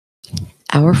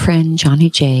our friend Johnny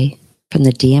J from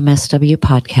the DMSW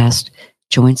podcast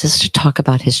joins us to talk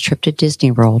about his trip to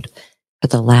Disney World for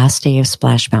the last day of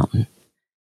Splash Mountain,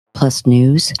 plus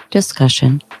news,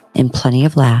 discussion, and plenty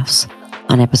of laughs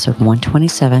on episode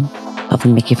 127 of the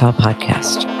Mickey File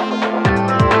Podcast.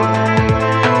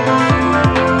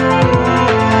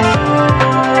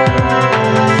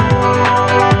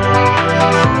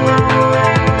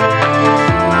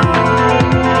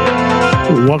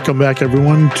 Welcome back,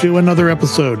 everyone, to another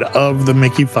episode of the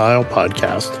Mickey File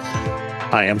Podcast.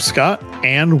 I am Scott,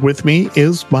 and with me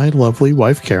is my lovely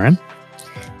wife, Karen.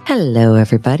 Hello,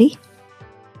 everybody.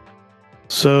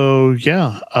 So,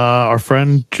 our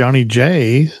friend Johnny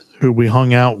J, who we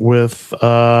hung out with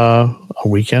a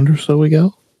weekend or so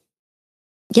ago.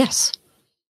 Yes.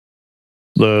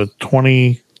 The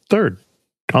 23rd.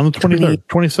 On the 23rd.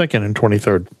 22nd and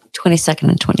 23rd. 22nd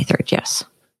and 23rd, yes.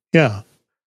 Yeah.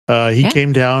 He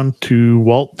came down to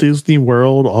Walt Disney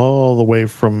World all the way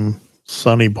from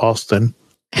sunny Boston.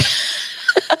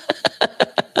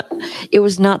 It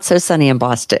was not so sunny in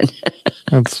Boston.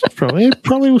 It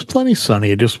probably was plenty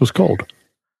sunny. It just was cold.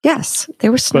 Yes,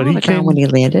 there was snow on the ground when he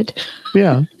landed.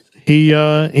 Yeah,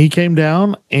 he came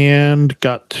down and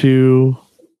got to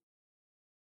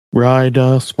ride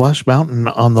Splash Mountain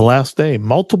on the last day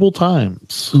multiple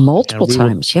times.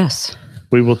 Yes.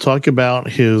 We will talk about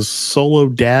his solo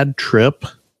dad trip,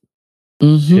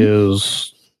 some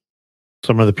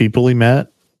of the people he met,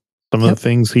 some of the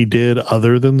things he did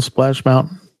other than Splash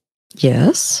Mountain.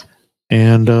 Yes.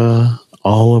 And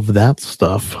all of that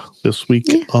stuff this week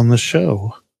on the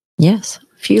show. Yes.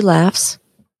 A few laughs.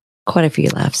 Quite a few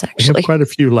laughs, actually. We have quite a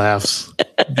few laughs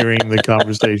during the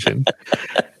conversation.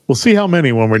 We'll see how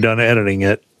many when we're done editing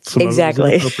it. Some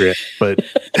exactly. Of it was inappropriate, but...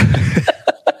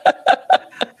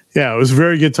 Yeah, it was a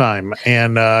very good time.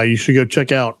 And you should go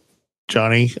check out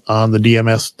Johnny on the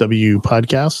DMSW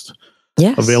podcast.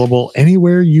 Yes. Available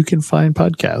anywhere you can find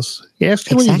podcasts. He has a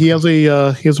pretty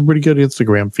good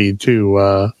Instagram feed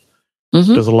too.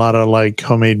 Does a lot of like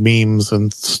homemade memes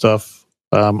and stuff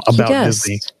about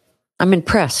Disney. I'm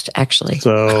impressed, actually.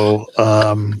 So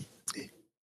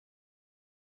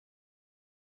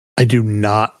I do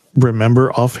not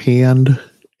remember offhand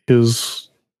his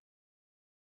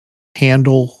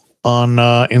handle on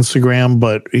Instagram,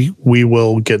 but we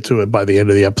will get to it by the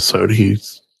end of the episode.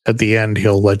 At the end,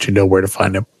 he'll let you know where to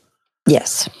find him.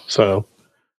 Yes. So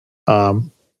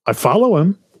I follow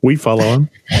him. We follow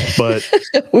him, but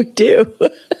we do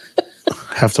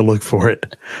have to look for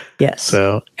it. Yes.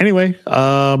 So anyway,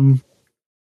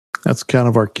 that's kind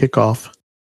of our kickoff.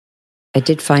 I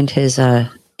did find his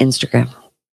Instagram.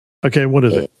 Okay, what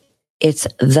is it? It's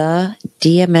the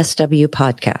DMSW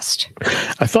podcast.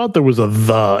 I thought there was a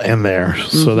 "the" in there,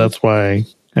 so that's why.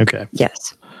 Okay.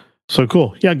 Yes. So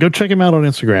cool. Yeah, go check him out on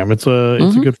Instagram. It's a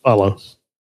good follow.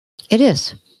 It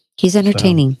is. He's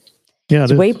entertaining. So, yeah,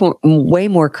 he's way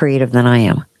more creative than I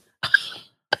am.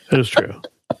 It is true.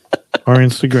 Our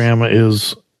Instagram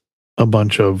is a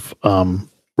bunch of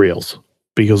reels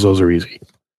because those are easy.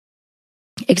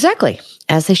 Exactly,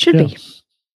 as they should be.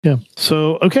 Yeah.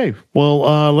 So, okay.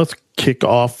 Well, let's kick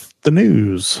off the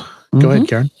news. Go ahead,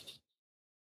 Karen.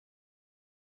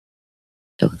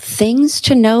 So, things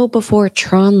to know before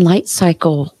Tron Light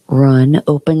Cycle Run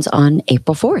opens on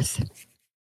April 4th.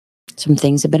 Some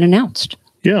things have been announced.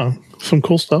 Yeah. Some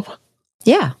cool stuff.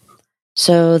 Yeah.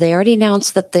 So, they already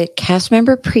announced that the cast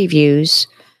member previews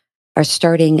are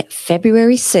starting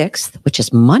February 6th, which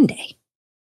is Monday.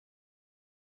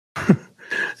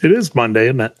 It is Monday,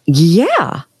 isn't it?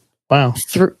 Yeah. Wow.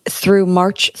 Through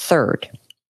March 3rd.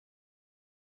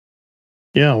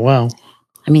 Yeah, wow.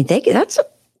 I mean, that's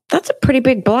a pretty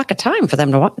big block of time for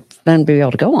them to be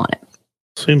able to go on it.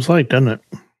 Seems like, doesn't it?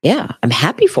 Yeah, I'm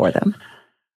happy for them.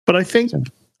 But I think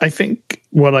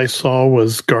what I saw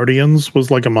was Guardians was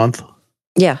like a month.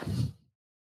 Yeah.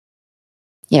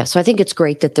 Yeah, so I think it's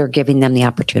great that they're giving them the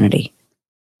opportunity.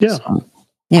 Yeah. So,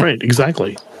 yeah. Right,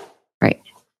 exactly. Right.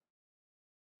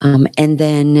 And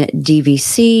then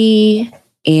DVC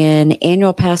and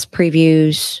annual pass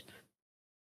previews,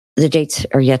 the dates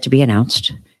are yet to be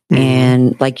announced. Mm-hmm.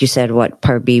 And like you said,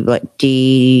 probably like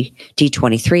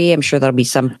D23. I'm sure there'll be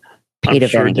some paid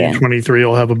event again. D23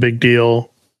 will have a big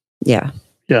deal. Yeah.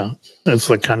 Yeah. That's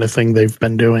the kind of thing they've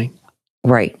been doing.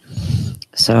 Right.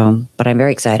 So, but I'm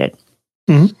very excited.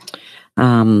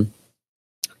 Mm-hmm.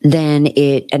 Then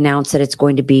it announced that it's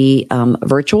going to be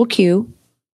virtual queue,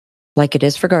 like it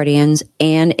is for Guardians,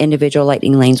 and individual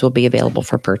lightning lanes will be available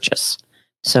for purchase.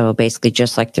 So basically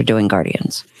just like they're doing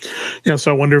Guardians. Yeah, so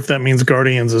I wonder if that means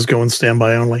Guardians is going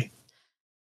standby only.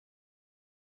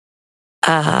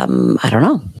 I don't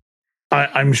know.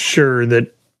 I'm sure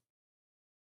that.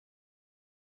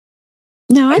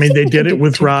 No, I mean, they did it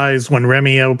with Rise when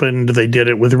Remy opened. They did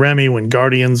it with Remy when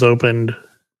Guardians opened.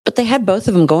 But they had both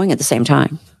of them going at the same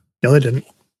time. No, they didn't.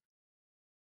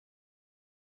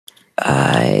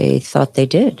 I thought they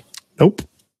did. Nope.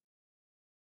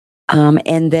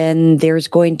 And then there's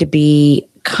going to be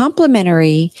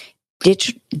complimentary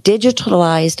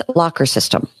digitalized locker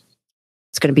system.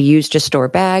 It's going to be used to store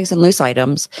bags and loose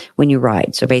items when you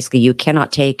ride. So basically, you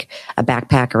cannot take a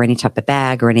backpack or any type of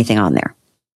bag or anything on there.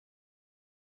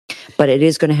 But it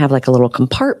is going to have like a little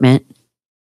compartment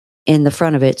in the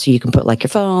front of it, so you can put like your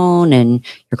phone and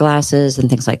your glasses and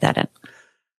things like that in.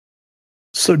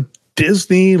 So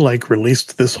Disney like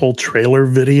released this whole trailer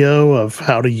video of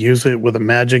how to use it with a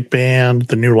Magic Band,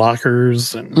 the new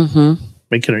lockers, and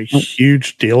making a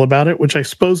huge deal about it, which I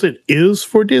suppose it is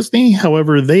for Disney.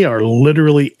 However, they are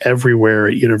literally everywhere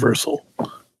at Universal.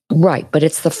 Right, but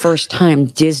it's the first time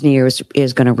Disney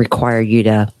is going to require you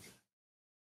to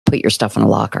put your stuff in a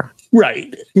locker.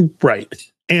 Right.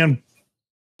 And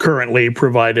currently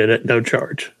provided at no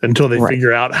charge until they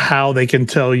figure out how they can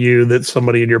tell you that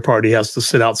somebody in your party has to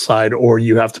sit outside or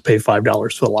you have to pay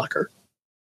 $5 for the locker.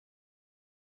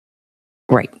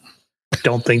 Right.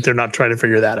 Don't think they're not trying to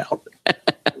figure that out.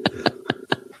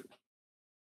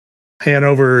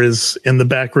 Hanover is in the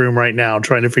back room right now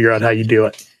trying to figure out how you do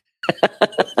it.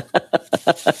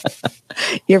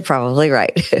 You're probably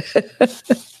right.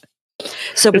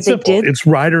 So, but they did. It's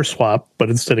rider swap, but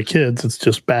instead of kids, it's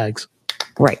just bags.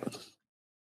 Right.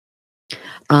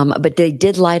 But they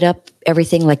did light up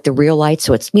everything like the real lights.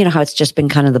 So it's, you know, how it's just been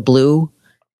kind of the blue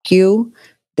hue.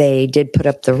 They did put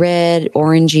up the red,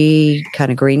 orangey,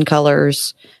 kind of green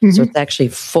colors. So it's actually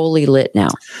fully lit now.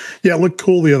 Yeah, it looked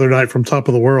cool the other night from Top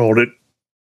of the World. It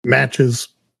matches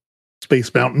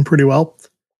Space Mountain pretty well.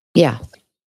 Yeah.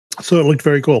 So it looked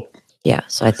very cool. Yeah.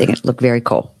 So I think it looked very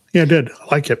cool. Yeah, it did. I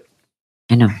like it.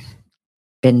 I know.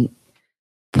 Been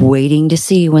waiting to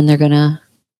see when they're going to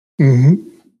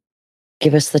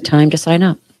give us the time to sign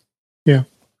up. Yeah.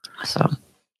 So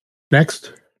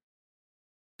next.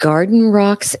 Garden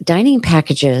Rocks dining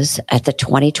packages at the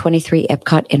 2023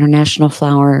 Epcot International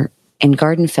Flower and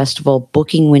Garden Festival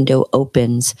booking window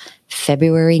opens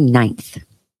February 9th.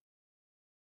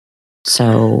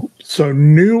 So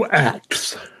new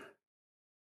acts.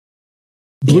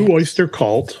 Blue Oyster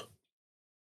Cult.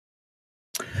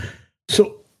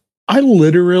 So I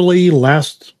literally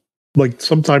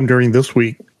sometime during this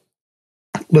week,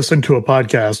 listened to a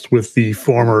podcast with the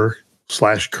former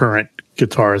 / current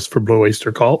guitarist for Blue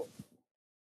Oyster Cult.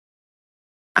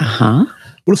 What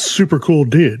a super cool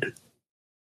dude.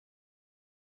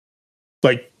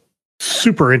 Like,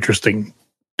 super interesting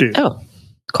dude. Oh,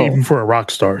 cool. Even for a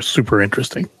rock star, super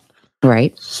interesting.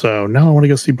 Right. So now I want to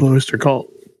go see Blue Oyster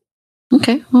Cult.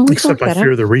 Okay. Well, except I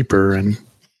fear the Reaper and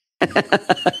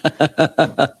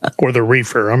or the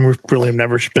Reefer. I'm really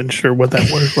never been sure what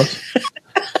that word was.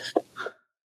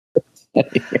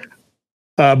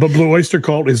 But Blue Oyster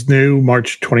Cult is new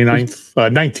March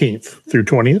 19th through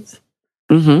 20th.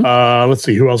 Let's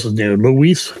see, who else is new?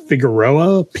 Luis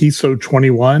Figueroa, Piso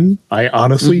 21. I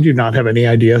honestly do not have any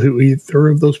idea who either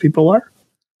of those people are.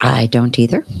 I don't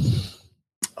either.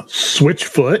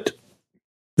 Switchfoot,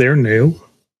 they're new.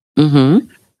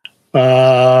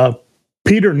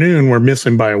 Peter Noon, we're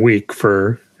missing by a week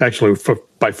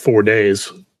by 4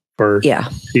 days for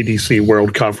EDC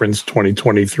World Conference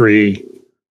 2023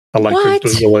 Electric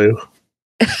Boogaloo.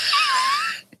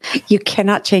 You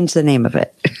cannot change the name of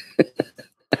it.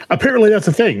 Apparently that's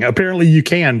a thing. Apparently you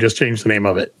can just change the name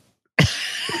of it.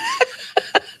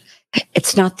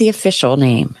 It's not the official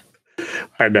name.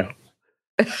 I know.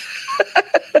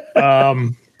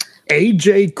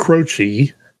 AJ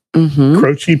Croce.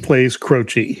 Croce plays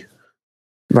Croce.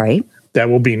 Right. That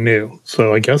will be new.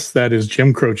 So I guess that is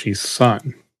Jim Croce's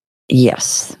son.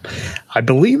 Yes. I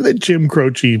believe that Jim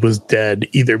Croce was dead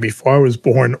either before I was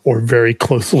born or very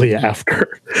closely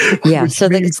after. Yeah. So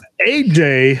means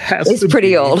AJ is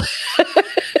pretty old.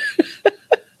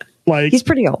 Like he's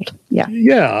pretty old. Yeah.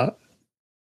 Yeah.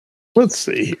 Let's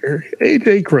see here.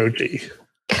 AJ Croce.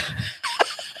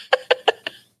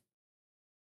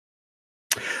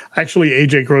 Actually,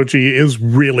 AJ Croce is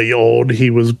really old. He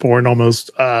was born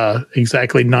almost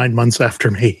exactly 9 months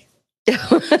after me.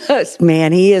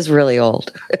 Man, he is really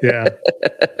old. Yeah.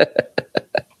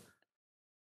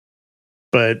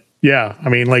 But yeah, I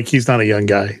mean, like, he's not a young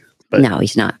guy. But no,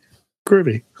 he's not.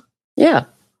 Groovy. Yeah.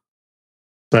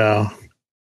 So,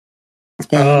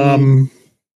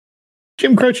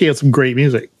 Jim Croce had some great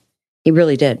music. He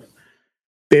really did.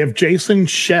 They have Jason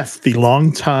Scheff, the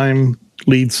longtime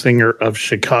lead singer of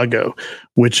Chicago,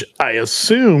 which I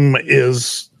assume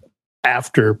is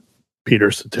after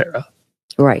Peter Cetera.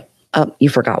 Right. You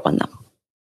forgot one,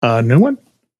 though. New one?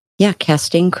 Yeah,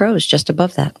 Casting Crows, just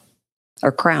above that.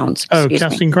 Or Crowns.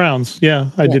 Casting Crowns. Yeah,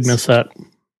 I did miss that.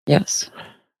 Yes.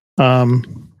 I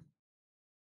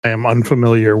am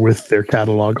unfamiliar with their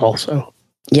catalog also.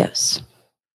 Yes.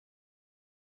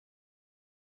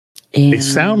 And they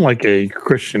sound like a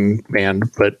Christian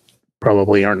band, but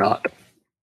probably are not.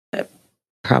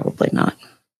 Probably not.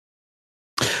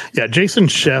 Yeah, Jason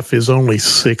Scheff is only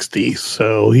 60,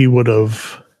 so he would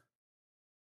have...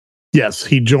 Yes,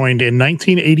 he joined in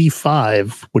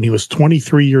 1985 when he was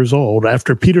 23 years old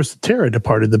after Peter Cetera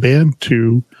departed the band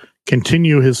to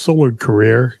continue his solo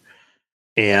career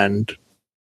and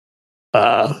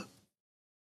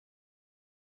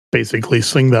basically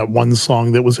sing that one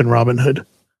song that was in Robin Hood.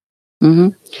 Mm-hmm.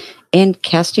 And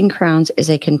Casting Crowns is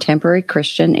a contemporary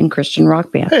Christian and Christian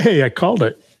rock band. Hey, I called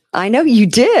it. I know you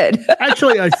did.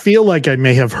 Actually, I feel like I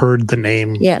may have heard the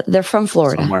name. Yeah, they're from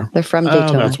Florida. Somewhere. They're from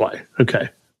Daytona. That's why. Okay.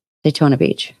 Daytona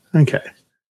Beach. Okay.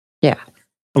 Yeah.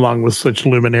 Along with such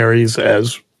luminaries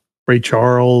as Ray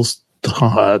Charles,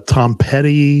 Tom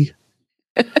Petty,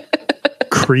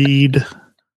 Creed,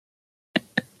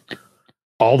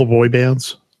 all the boy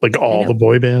bands, the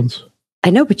boy bands. I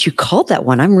know, but you called that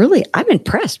one. I'm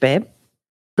impressed, babe.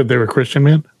 That they were Christian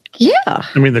band? Yeah.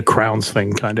 I mean, the Crowns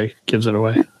thing kind of gives it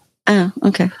away. Oh,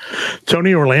 okay.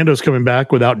 Tony Orlando's coming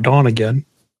back without Dawn again.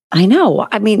 I know.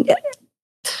 I mean,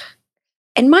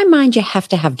 in my mind, you have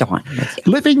to have Dawn with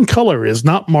you. Living Color is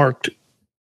not marked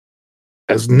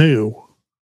as new,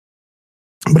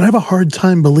 but I have a hard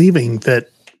time believing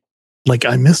that,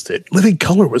 I missed it. Living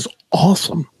Color was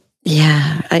awesome.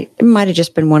 Yeah, it might have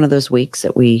just been one of those weeks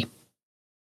that we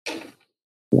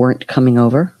weren't coming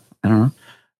over. I don't know.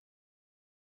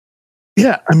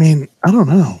 Yeah, I mean, I don't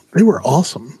know. They were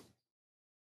awesome.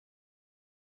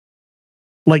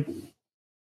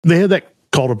 They had that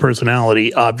cult of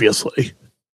personality, obviously.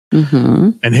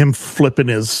 Mm-hmm. And him flipping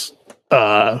his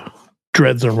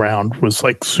dreads around was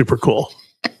super cool.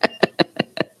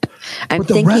 But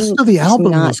the rest of the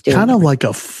album was kind of like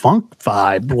a funk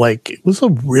vibe. It was a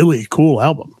really cool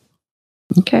album.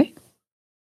 Okay.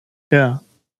 Yeah.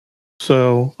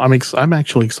 So I'm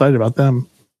actually excited about them.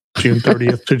 June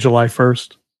 30th to July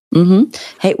 1st.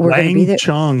 Mm-hmm. Hey, we're going to be there. Wang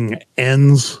Chung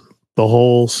ends the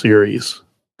whole series.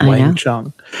 Wang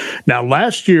Chung. Now,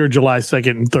 last year, July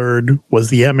 2nd and 3rd was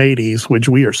the M80s, which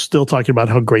we are still talking about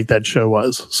how great that show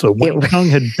was. So Wang Chung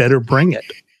had better bring it.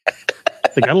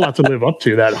 They got a lot to live up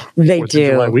to that 4th of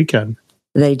July weekend.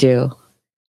 They do.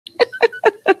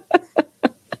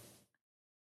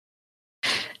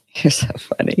 You're so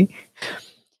funny.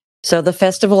 So the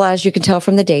festival, as you can tell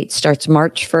from the date, starts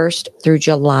March 1st through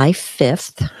July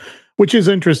 5th. Which is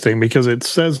interesting because it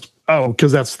says,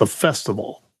 because that's the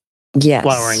festival. Yes.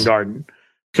 Flower and Garden.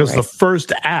 Because the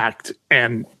first act,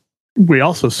 and we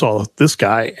also saw this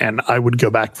guy, and I would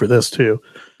go back for this too.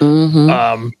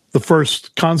 Mm-hmm. The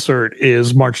first concert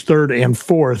is March 3rd and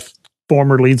 4th,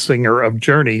 former lead singer of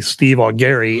Journey, Steve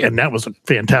Augeri, and that was a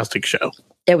fantastic show.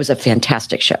 It was a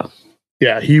fantastic show.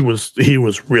 Yeah, he was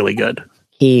really good.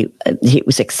 He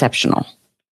was exceptional.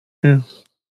 Yeah.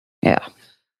 Yeah.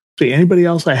 See, anybody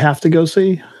else I have to go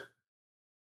see?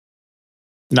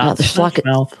 Not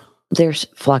there's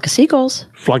Flock of Seagulls.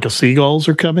 Flock of Seagulls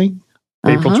are coming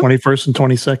April 21st and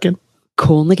 22nd.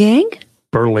 Cool in the Gang.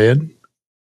 Berlin.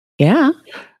 Yeah.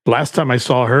 Last time I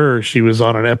saw her, she was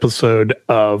on an episode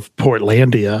of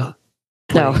Portlandia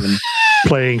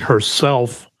playing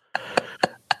herself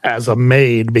as a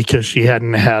maid because she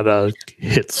hadn't had a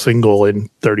hit single in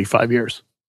 35 years.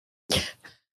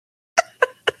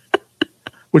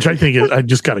 Which I think I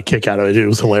just got a kick out of it. It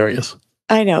was hilarious.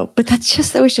 I know, but that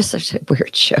was just such a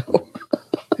weird show.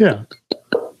 Yeah.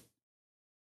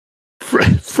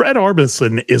 Fred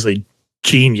Armisen is a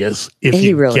genius if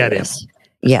you really get him.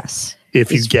 Yes.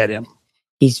 If you get him.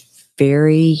 He's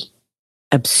very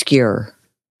obscure.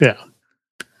 Yeah.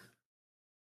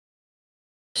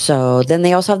 So then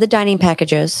they also have the dining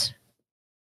packages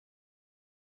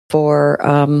for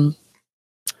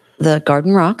the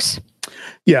Garden Rocks.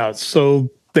 Yeah, so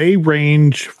they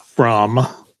range from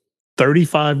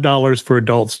 $35 for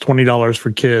adults, $20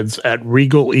 for kids at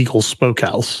Regal Eagle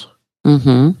Smokehouse.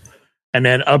 Mm-hmm. And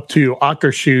then up to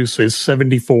Akershus is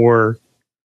 $74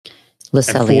 Le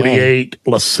and $48.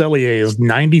 Le Cellier is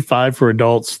 $95 for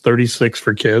adults, $36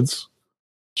 for kids.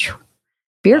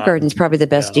 Beer Garden's probably the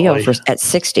best deal at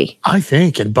 $60. I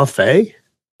think. And buffet?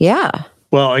 Yeah.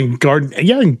 Well, and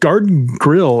Garden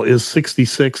Grill is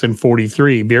 $66 and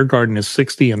 $43. Beer Garden is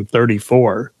 $60 and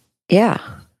 $34. Yeah.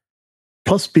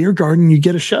 Plus Beer Garden, you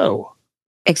get a show.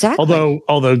 Exactly.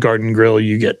 Although Garden Grill,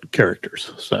 you get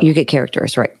characters. So you get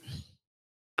characters, right?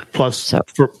 Plus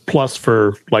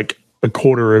for like a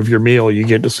quarter of your meal, you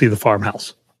get to see the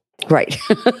farmhouse. Right.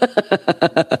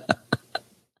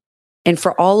 And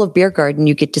for all of Beer Garden,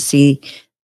 you get to see,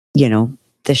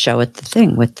 the show at the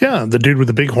thing with the dude with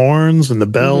the big horns and the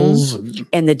bells. Mm-hmm.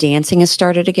 And the dancing has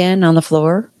started again on the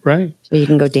floor. Right. So you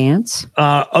can go dance.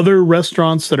 Other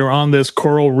restaurants that are on this: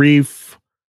 Coral Reef,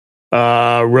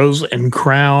 Rose and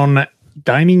Crown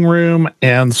Dining Room,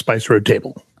 and Spice Road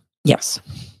Table. Yes.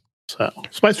 So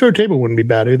Spice Road Table wouldn't be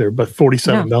bad either, but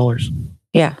 $47.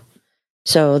 Yeah.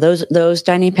 So those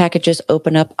dining packages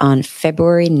open up on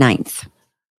February 9th.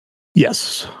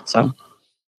 Yes. So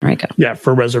there you go. Yeah,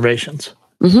 for reservations.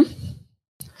 Mm-hmm.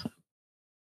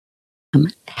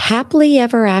 Happily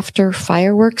Ever After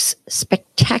Fireworks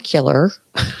Spectacular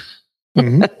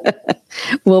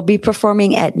will be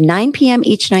performing at 9 p.m.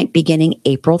 each night beginning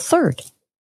April 3rd.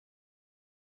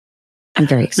 I'm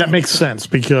very excited. That makes sense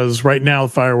because right now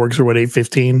fireworks are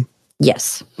 8:15?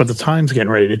 Yes. But the time's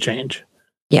getting ready to change.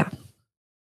 Yeah.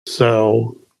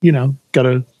 So,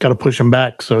 gotta push them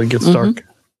back so it gets dark.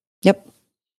 Yep.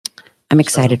 I'm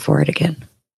excited for it again.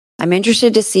 I'm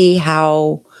interested to see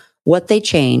what they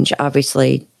change.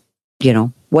 Obviously,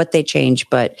 what they change,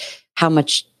 but how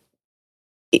much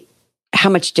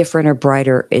different or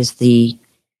brighter is the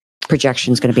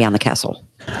projections going to be on the castle?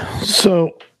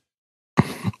 So,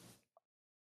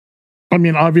 I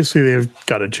mean, obviously they've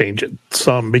got to change it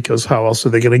some because how else are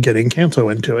they going to get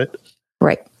Encanto into it?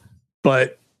 Right.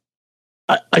 But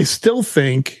I still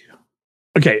think,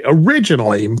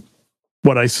 originally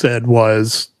what I said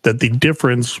was that the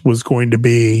difference was going to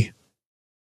be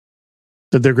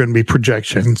that they're going to be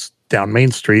projections down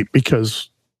Main Street because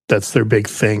that's their big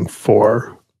thing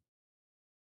for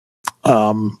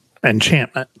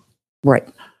Enchantment. Right.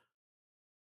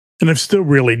 And I've still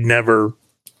really never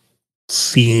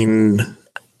seen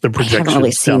the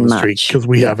projections down the street because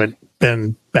we haven't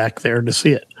been back there to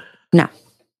see it. No.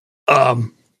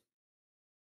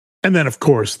 And then, of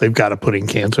course, they've got to put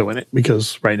Encanto in it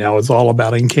because right now it's all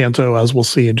about Encanto, as we'll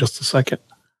see in just a second.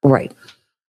 Right.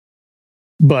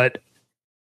 But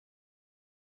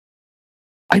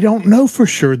I don't know for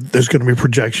sure that there's going to be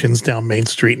projections down Main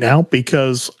Street now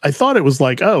because I thought it was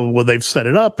like, they've set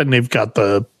it up and they've got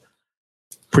the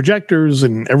projectors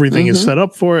and everything is set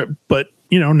up for it. But,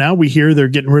 now we hear they're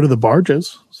getting rid of the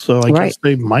barges. So I guess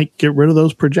they might get rid of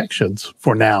those projections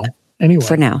for now. Anyway.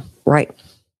 For now. Right.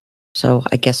 So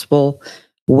I guess we'll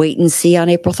wait and see on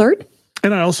April 3rd.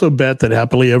 And I also bet that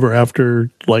Happily Ever After,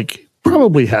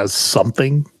 probably has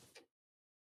something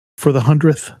for the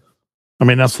 100th. I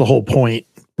mean, that's the whole point,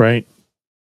 right?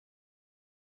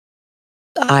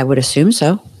 I would assume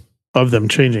so. Of them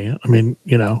changing it. I mean,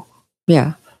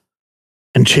 Yeah.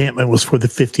 Enchantment was for the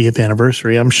 50th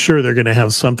anniversary. I'm sure they're going to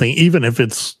have something, even if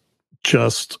it's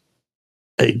just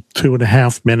a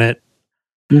 2.5 minute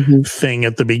thing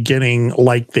at the beginning,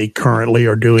 like they currently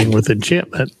are doing with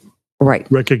Enchantment. Right.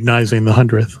 Recognizing the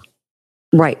 100th.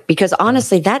 Right. Because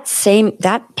honestly,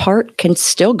 that part can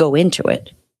still go into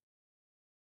it.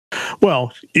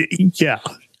 Well, yeah.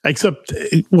 Except,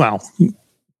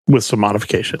 with some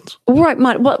modifications. Right.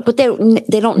 But they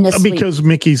don't necessarily. Because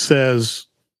Mickey says,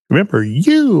 remember,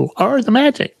 you are the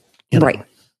magic. Right.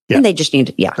 Yeah. And they just need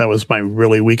to, That was my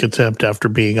really weak attempt after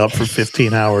being up for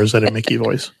 15 hours at a Mickey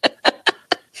voice.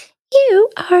 You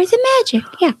are the magic.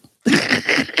 Yeah.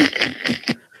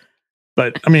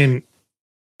 But, I mean,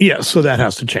 so that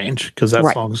has to change because that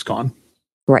song's gone.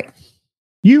 Right.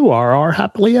 You are our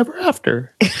Happily Ever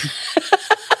After.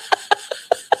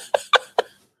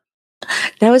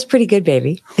 That was pretty good,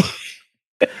 baby.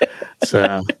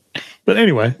 So, but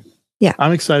anyway. Yeah.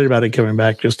 I'm excited about it coming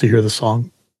back just to hear the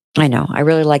song. I know. I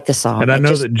really like the song. And I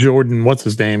know that Jordan, what's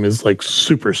his name, is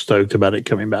super stoked about it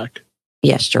coming back.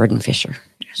 Yes, Jordan Fisher.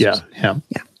 Yes. Yeah, him.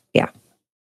 Yeah.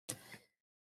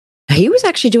 He was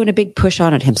actually doing a big push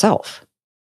on it himself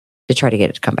to try to get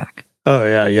it to come back. Oh,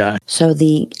 yeah. So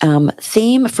the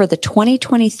theme for the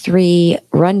 2023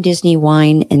 Run Disney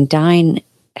Wine and Dine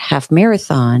Half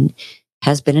Marathon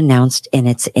has been announced, and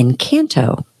it's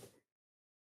Encanto.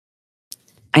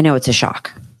 I know it's a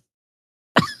shock.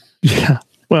 Yeah.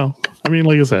 Well, I mean,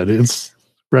 like I said, it's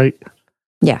right.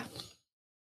 Yeah.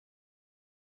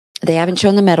 They haven't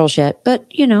shown the medals yet, but,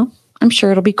 I'm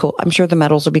sure it'll be cool. I'm sure the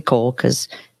medals will be cool because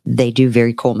they do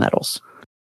very cool medals.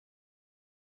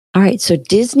 All right. So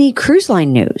Disney Cruise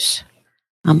Line news.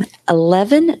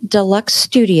 11 deluxe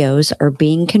studios are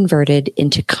being converted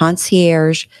into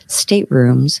concierge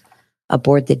staterooms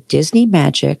aboard the Disney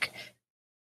Magic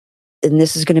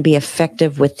this is going to be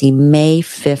effective with the May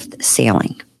 5th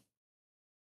sailing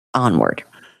onward.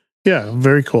 Yeah,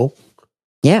 very cool.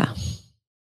 Yeah.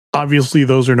 Obviously,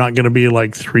 those are not going to be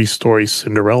like 3-story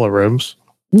Cinderella rooms.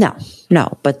 No,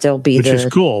 which is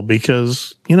cool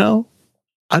because,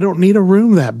 I don't need a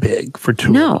room that big for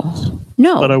 2 rooms.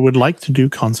 No. But I would like to do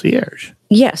concierge.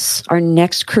 Yes, our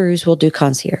next cruise will do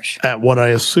concierge. At what I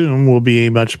assume will be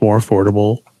a much more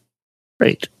affordable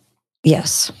rate.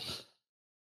 Yes.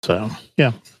 So,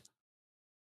 yeah.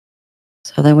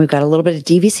 So then we've got a little bit of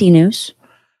DVC news.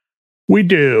 We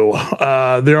do.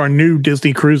 There are new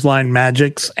Disney Cruise Line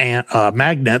magnets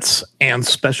and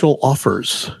special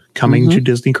offers coming to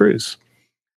Disney Cruise.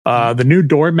 The new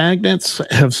door magnets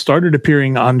have started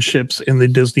appearing on ships in the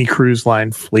Disney Cruise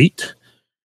Line fleet.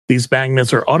 These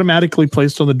magnets are automatically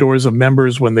placed on the doors of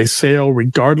members when they sail,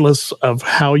 regardless of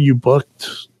how you booked,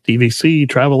 DVC,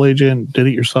 travel agent, did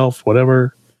it yourself,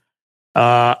 whatever.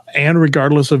 And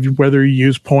regardless of whether you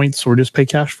use points or just pay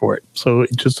cash for it. So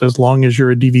just as long as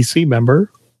you're a DVC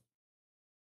member.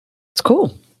 It's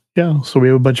cool. Yeah. So we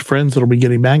have a bunch of friends that'll be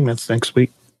getting magnets next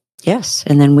week. Yes.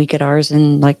 And then we get ours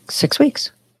in like 6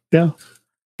 weeks. Yeah.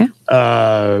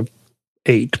 Yeah.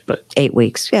 8, but 8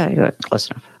 weeks. Yeah. Close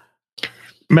enough.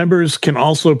 Members can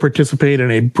also participate in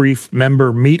a brief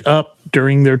member meetup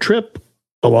during their trip,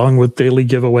 along with daily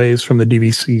giveaways from the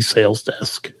DVC sales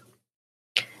desk.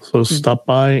 So stop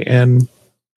by and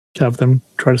have them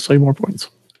try to save more points.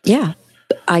 Yeah.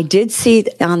 I did see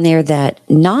on there that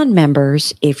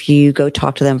non-members, if you go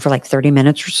talk to them for like 30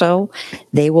 minutes or so,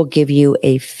 they will give you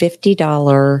a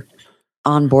 $50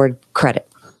 onboard credit.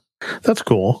 That's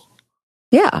cool.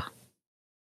 Yeah.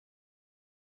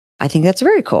 I think that's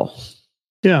very cool.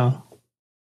 Yeah.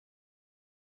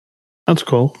 That's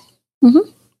cool. Mm-hmm.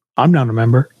 I'm not a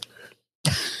member.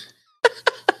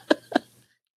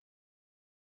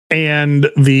 And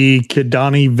the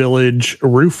Kidani Village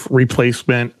roof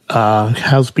replacement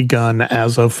has begun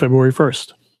as of February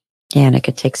 1st. And it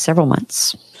could take several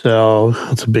months. So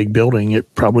it's a big building.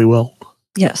 It probably will.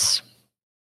 Yes.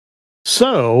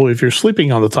 So if you're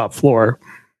sleeping on the top floor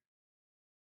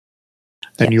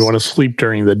and you want to sleep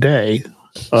during the day,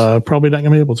 probably not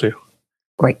going to be able to.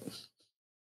 Great.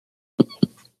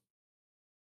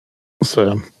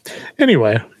 So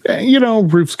anyway,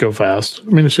 roofs go fast.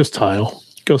 I mean, it's just tile.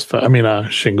 Goes fast. I mean,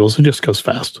 shingles. It just goes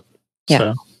fast. Yeah.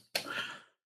 So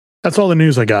that's all the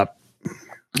news I got.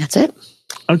 That's it.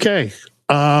 Okay.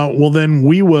 Well, then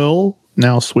we will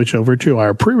now switch over to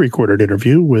our pre-recorded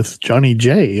interview with Johnny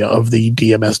J of the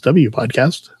DMSW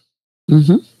podcast.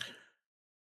 Mm-hmm.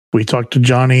 We talked to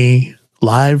Johnny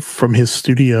live from his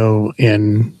studio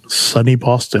in sunny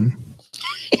Boston.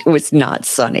 It was not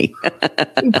sunny.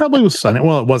 It probably was sunny.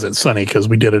 Well, it wasn't sunny because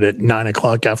we did it at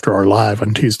 9:00 after our live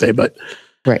on Tuesday, but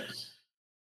right.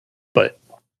 But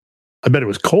I bet it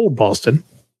was cold, Boston.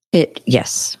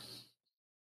 Yes.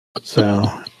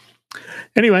 So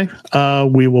anyway,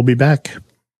 we will be back.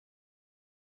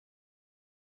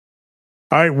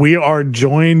 All right, we are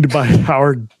joined by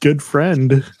our good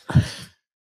friend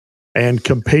and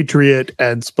compatriot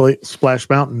at Splash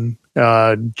Mountain,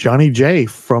 Johnny J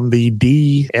from the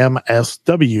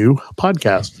DMSW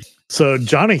podcast. So,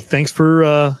 Johnny, thanks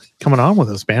for coming on with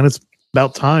us, man. It's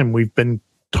about time. We've been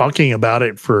talking about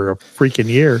it for a freaking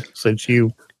year since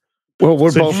you. Well,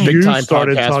 we're both big time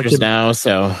podcasters now,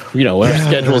 so our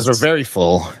schedules are very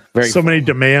full. Many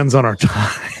demands on our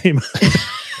time.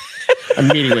 I'm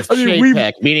meeting with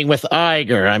JPEG, meeting with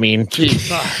Iger. I mean,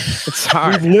 geez, it's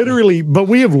hard.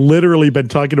 We have literally been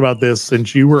talking about this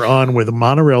since you were on with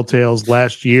Monorail Tales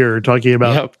last year, talking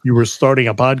about you were starting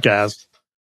a podcast.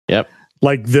 Yep.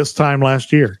 Like this time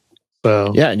last year.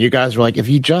 So yeah, and you guys were like, if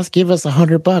you just give us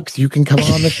 $100, you can come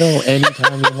on the show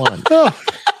anytime you want.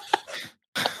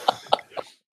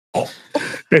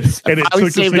 And it took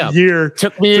us a year.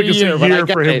 Took me a year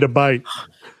for him to bite.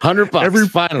 $100.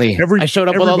 Finally, I showed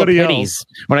up with all the pennies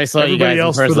when I saw you guys.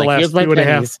 Else for the last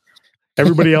 2.5.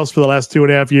 Everybody else for the last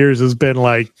 2.5 years has been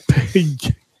like,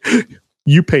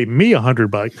 "You pay me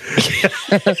 $100."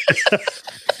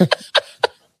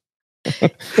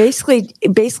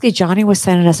 Basically, Johnny was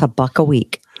sending us $1 a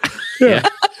week. Yeah,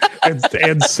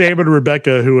 and Sam and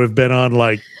Rebecca, who have been on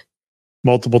like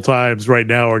multiple times right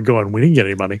now, are going, "We didn't get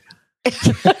any money."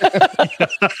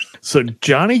 So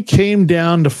Johnny came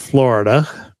down to Florida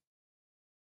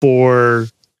for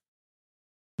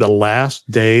the last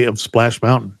day of Splash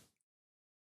Mountain.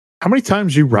 How many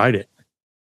times you ride it?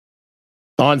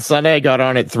 On Sunday, I got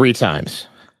on it 3 times.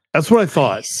 That's what I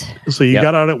thought. So you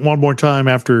got on it one more time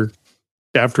after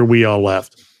we all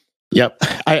left. Yep.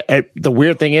 The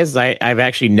weird thing is I've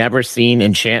actually never seen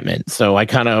Enchantment. So I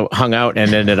kind of hung out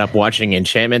and ended up watching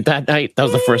Enchantment that night. That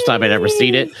was the first time I'd ever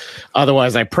seen it.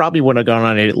 Otherwise, I probably would have gone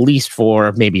on it at least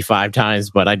 4, maybe 5 times,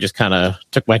 but I just kind of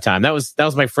took my time. That was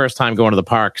my first time going to the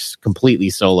parks completely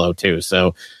solo too.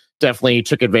 So definitely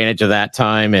took advantage of that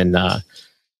time and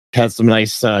had some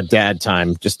nice dad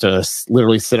time just to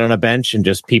literally sit on a bench and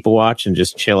just people watch and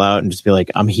just chill out and just be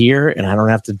like, I'm here and I don't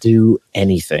have to do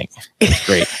anything. It's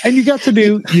great. And you got to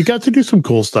do some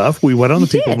cool stuff. We went on the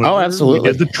people mover. Oh, absolutely.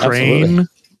 We did the train.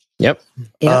 Absolutely.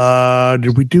 Yep.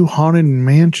 Did we do Haunted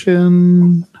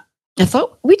Mansion? I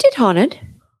thought we did Haunted.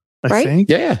 I think.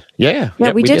 Yeah.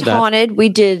 We did Haunted. We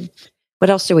did. What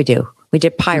else did we do? We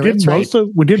did Pirates, right?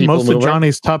 We did People most Mover. of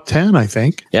Johnny's top 10, I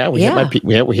think. Yeah, we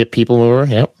hit People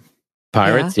Mover. Yep.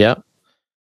 Pirates. Yep.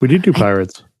 We did do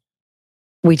Pirates.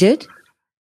 We did.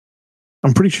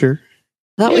 I'm pretty sure.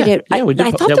 I thought we did. Yeah, we did.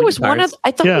 I thought there was one of.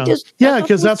 I thought we just. Yeah,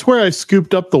 because that's where I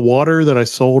scooped up the water that I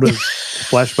sold as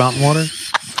Splash Mountain water.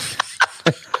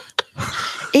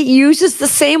 It uses the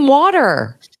same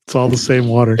water. It's all the same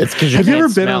water. It's because if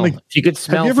you could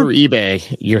smell through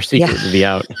eBay, your secret would be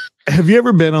out. Have you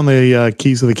ever been on the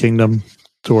Keys of the Kingdom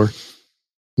tour?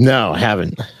 No, I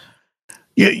haven't.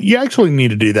 You actually need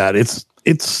to do that. It's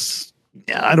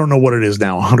I don't know what it is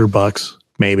now, $100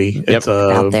 maybe. Yep. It's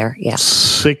out there. Yeah,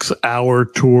 6-hour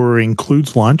tour,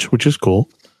 includes lunch, which is cool.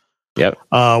 Yep.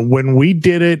 When we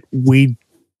did it, we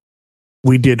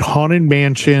did Haunted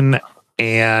Mansion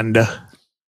and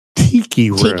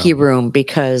Tiki Room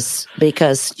because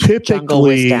Jungle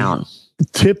was down.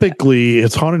 Typically,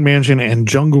 it's Haunted Mansion and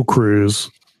Jungle Cruise,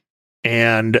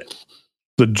 and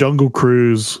the Jungle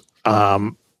Cruise.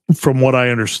 From what I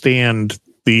understand,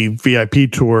 the VIP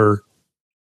tour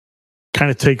kind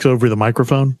of takes over the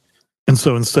microphone. And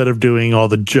so instead of doing all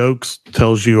the jokes,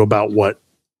 tells you about what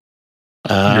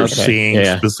you're seeing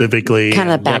specifically.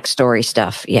 Kind of backstory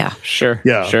stuff. Yeah. Sure.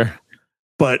 Yeah. Sure.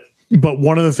 But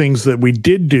one of the things that we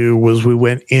did do was we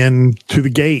went into the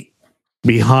gate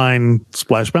behind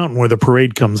Splash Mountain where the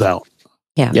parade comes out.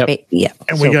 Yeah. Yep.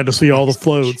 And we got to see all the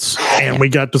floats and we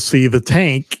got to see the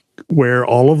tank where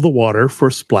all of the water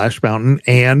for Splash Mountain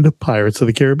and Pirates of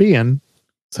the Caribbean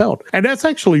is held. And that's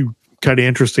actually kind of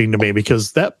interesting to me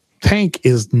because that tank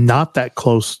is not that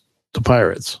close to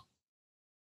Pirates.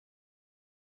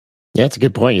 Yeah, it's a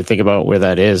good point. You think about where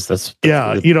that is. That's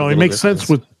it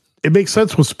makes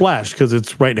sense with Splash because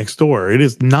it's right next door. It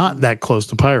is not that close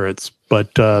to Pirates,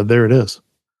 but there it is.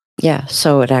 Yeah,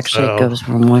 so it actually goes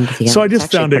from one to the other. So I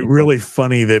just found it really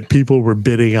funny that people were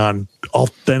bidding on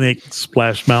authentic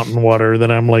Splash Mountain water.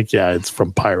 Then I'm like, yeah, it's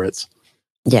from Pirates.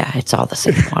 Yeah, it's all the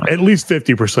same water. At least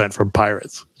 50% from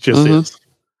Pirates. Just is.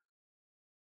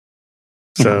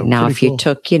 So now, if you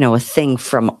took, a thing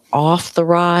from off the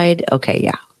ride, okay,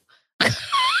 yeah.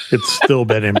 It's still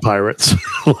been in Pirates.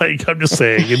 Like, I'm just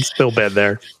saying, it's still been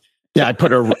there. Yeah, I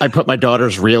put my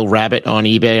daughter's real rabbit on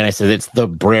eBay, and I said it's the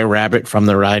Brer Rabbit from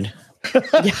the ride.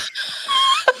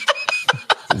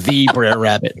 The Brer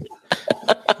Rabbit.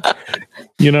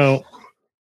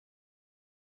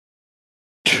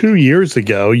 2 years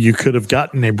ago, you could have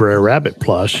gotten a Brer Rabbit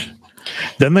plush.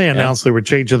 Then they announced they were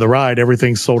changing the ride.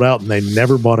 Everything sold out, and they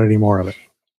never bought any more of it.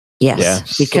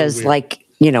 Yes, because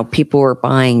people were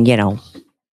buying 10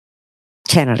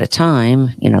 at a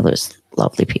time. Those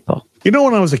lovely people.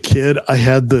 When I was a kid, I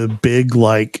had the big,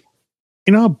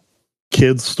 how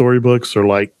kids' storybooks are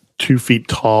like 2 feet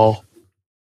tall?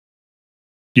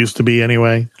 Used to be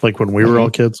anyway, like when we were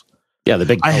all kids. Yeah, the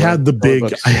big. I had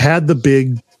the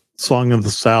big Song of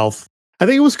the South. I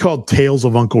think it was called Tales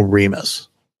of Uncle Remus.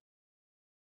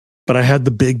 But I had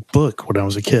the big book when I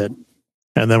was a kid.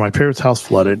 And then my parents' house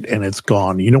flooded and it's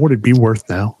gone. You know what it'd be worth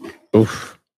now?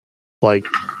 Oof. Like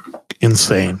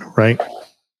insane, right?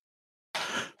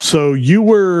 So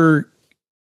I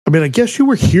guess you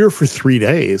were here for 3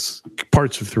 days,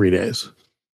 parts of 3 days.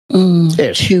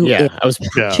 Ish. I was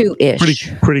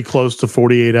 2-ish. Pretty close to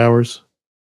 48 hours.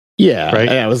 Yeah, right.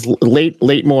 I was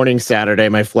late morning Saturday.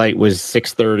 My flight was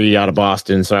 6:30 out of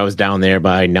Boston, so I was down there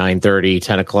by 9:30,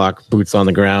 10 o'clock, boots on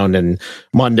the ground. And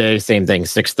Monday, same thing,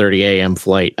 6:30 a.m.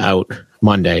 flight out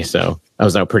Monday. So I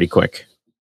was out pretty quick.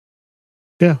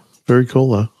 Yeah, very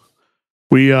cool though.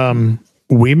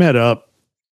 We met up.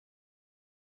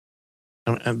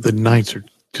 And the nights are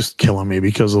just killing me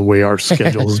because of the way our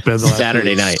schedule has been.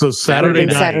 Saturday night. So Saturday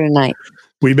night.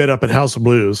 We met up at House of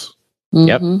Blues. Mm-hmm.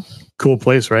 Yep. Cool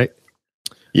place, right?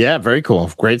 Yeah, very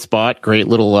cool. Great spot. Great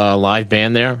little live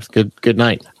band there. It was good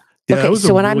night. Yeah, it was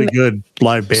a really good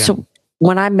live band. So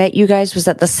when I met you guys, was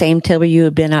that the same table you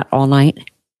had been at all night?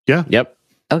 Yeah. Yep.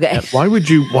 Okay. Why would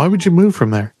you move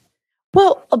from there?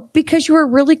 Well, because you were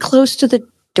really close to the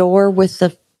door with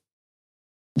the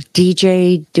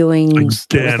DJ doing.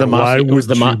 Again, it was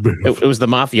the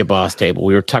mafia boss table.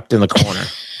 We were tucked in the corner,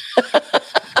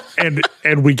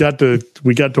 and we got to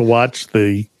watch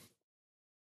the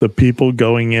people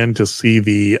going in to see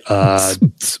the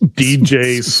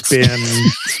DJ spin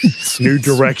New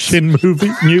Direction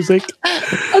music.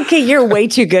 Okay, you're way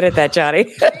too good at that,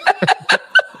 Johnny.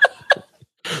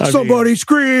 Somebody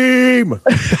scream!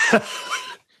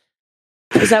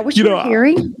 Is that what you were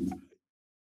hearing?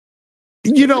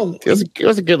 It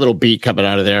was a good little beat coming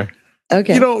out of there.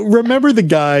 Okay. Remember the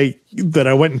guy that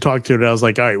I went and talked to, and I was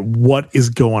like, all right, what is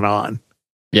going on?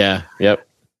 Yeah. Yep.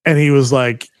 And he's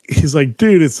like,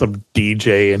 dude, it's some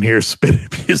DJ in here spinning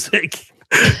music.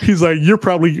 He's like, at your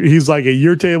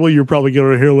table, you're probably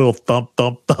going to hear a little thump,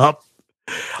 thump, thump.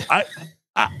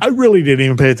 I really didn't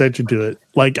even pay attention to it.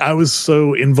 Like, I was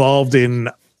so involved in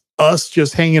us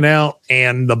just hanging out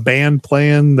and the band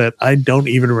playing that I don't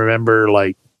even remember,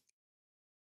 like,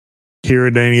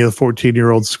 hearing any of the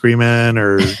 14-year-olds screaming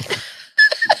or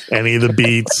any of the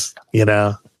beats,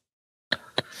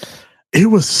 It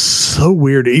was so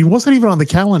weird. It wasn't even on the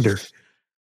calendar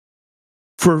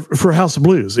for House of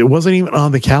Blues. It wasn't even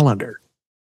on the calendar.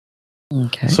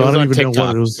 Okay. So I don't even know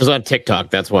what it was. It was on TikTok.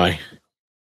 That's why.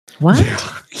 What?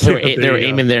 They were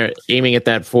aiming at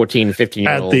that 14,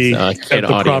 15-year-old kid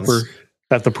audience.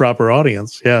 At the proper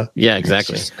audience. Yeah. Yeah,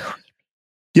 exactly.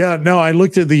 Yeah, no, I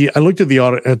looked at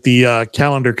the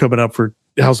calendar coming up for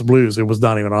House of Blues. It was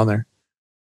not even on there.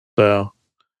 So,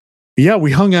 yeah,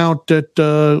 we hung out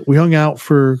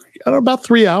for about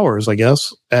 3 hours, I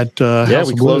guess, at House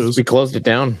of Blues. We closed it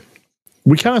down.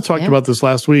 We kind of talked about this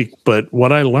last week, but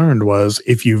what I learned was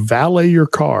if you valet your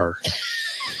car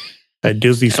at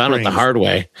Disney Springs, found it the hard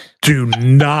way. Do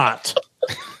not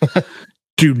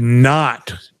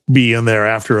be in there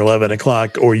after 11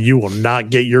 o'clock, or you will not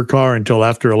get your car until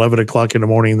after 11 o'clock in the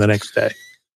morning the next day.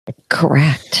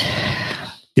 Correct.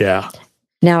 Yeah.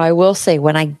 Now, I will say,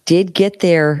 when I did get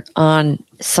there on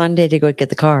Sunday to go get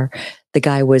the car, the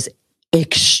guy was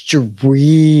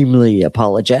extremely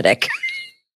apologetic.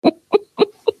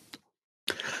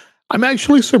 I'm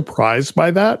actually surprised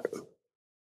by that.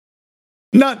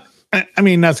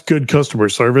 That's good customer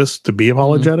service to be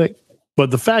apologetic. Mm-hmm. But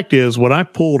the fact is, when I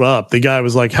pulled up, the guy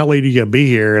was like, how late are you going to be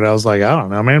here? And I was like, I don't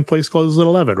know, man. Place closes at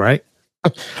 11, right?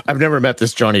 I've never met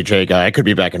this Johnny J guy. I could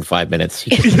be back in 5 minutes.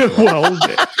 Well,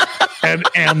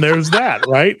 and there's that,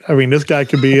 right? I mean, this guy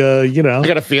could be, I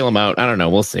got to feel him out. I don't know.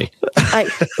 We'll see.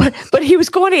 But he was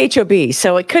going to HOB,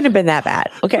 so it couldn't have been that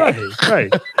bad. Okay.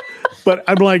 Right. But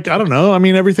I'm like, I don't know. I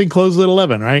mean, everything closes at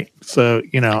 11, right? So,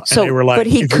 and they were like,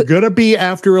 if you're going to be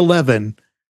after 11,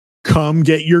 come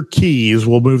get your keys.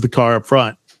 We'll move the car up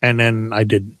front. And then I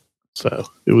didn't. So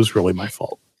it was really my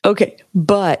fault. Okay.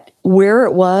 But where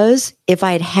it was, if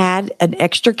I had an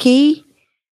extra key,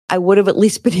 I would have at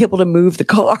least been able to move the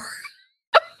car.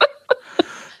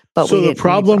 But so the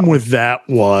problem with that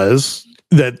was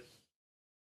that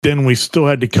then we still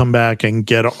had to come back and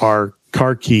get our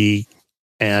car key.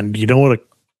 And you know what a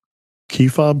key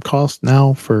fob costs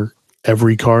now for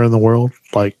every car in the world?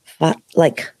 Like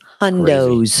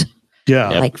hundos. Crazy. Yeah.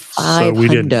 Like $5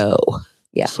 hundo.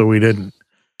 Yeah. So we didn't.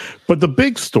 But the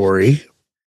big story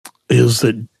is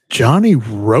that Johnny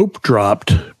rope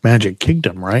dropped Magic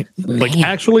Kingdom, right? Like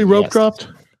actually rope dropped?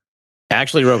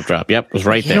 Actually rope drop. Yep. It was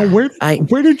right there.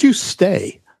 Where did you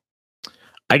stay?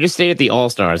 I just stayed at the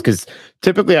All-Stars because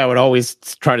typically I would always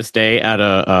try to stay at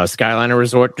a Skyliner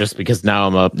resort just because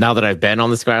now that I've been on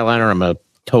the Skyliner, I'm a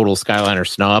total Skyliner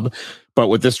snob. But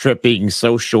with this trip being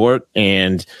so short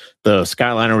and the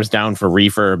Skyliner was down for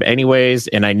refurb anyways,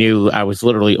 and I knew I was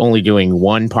literally only doing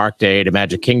one park day to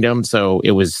Magic Kingdom, so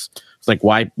it was like,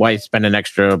 why spend an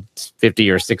extra $50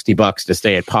 or $60 to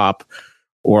stay at Pop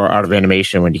or Art of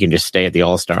Animation when you can just stay at the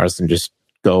All-Stars and just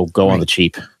go on the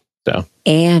cheap. So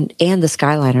and the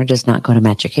Skyliner does not go to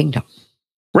Magic Kingdom.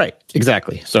 Right,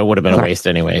 exactly. So it would have been a waste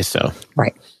anyway. So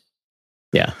right,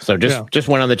 yeah. So just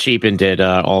went on the cheap and did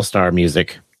All-Star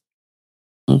music.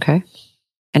 Okay,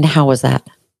 and how was that?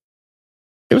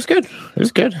 It was good. It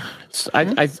was good.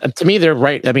 I to me, they're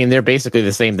right. I mean, they're basically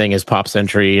the same thing as Pop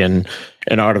Century and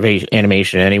Art of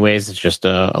Animation. Anyways, it's just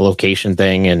a location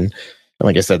thing and.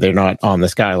 Like I said, they're not on the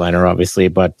Skyliner, obviously,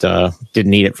 but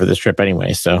didn't need it for this trip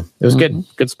anyway. So it was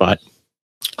good spot.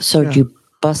 So did you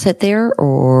bus it there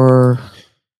or?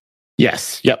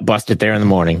 Yes. Yep. Bust it there in the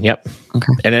morning. Yep.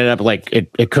 Okay. And ended up like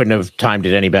it couldn't have timed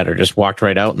it any better. Just walked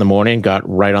right out in the morning, got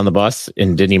right on the bus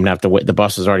and didn't even have to wait. The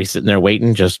bus was already sitting there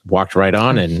waiting, just walked right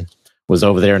on and was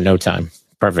over there in no time.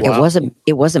 Perfect.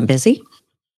 It wasn't busy?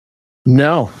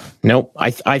 No, nope.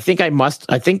 I think I must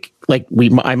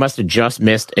have just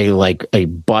missed a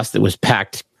bus that was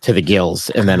packed to the gills,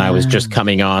 and then I was just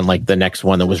coming on like the next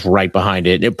one that was right behind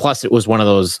it. Plus, it was one of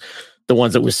the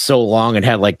ones that was so long and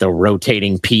had like the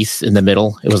rotating piece in the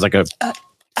middle. It was like a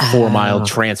 4-mile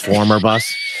transformer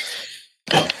bus.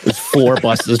 It was 4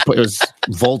 buses. It was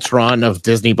Voltron of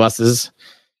Disney buses.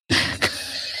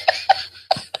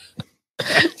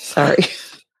 Sorry.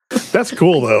 That's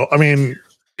cool though. I mean,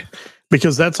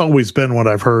 because that's always been what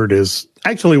I've heard is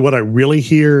actually what I really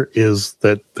hear is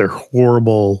that they're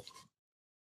horrible.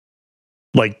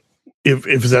 Like if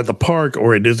it's at the park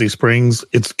or at Disney Springs,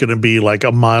 it's going to be like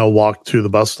a mile walk to the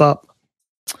bus stop.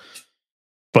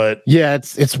 But yeah,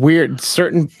 it's weird.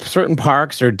 Certain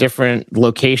parks are different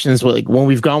locations. Like when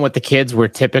we've gone with the kids, we're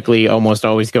typically almost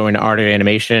always going to Art of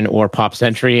Animation or Pop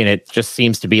Century, and it just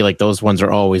seems to be like those ones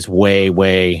are always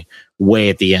way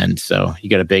at the end. So you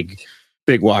got a big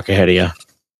walk ahead of you.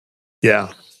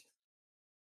 Yeah.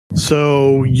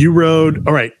 So you rode.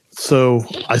 All right. So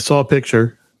I saw a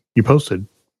picture you posted.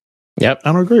 Yep.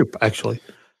 On our group, actually. It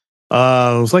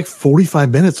was like 45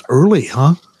 minutes early,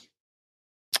 huh?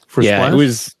 Splash?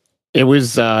 It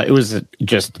was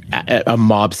just a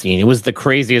mob scene. It was the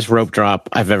craziest rope drop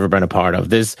I've ever been a part of.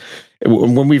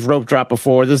 When we've rope dropped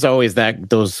before, there's always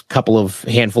those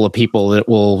handful of people that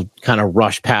will kind of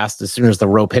rush past as soon as the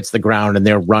rope hits the ground and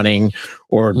they're running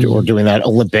or doing that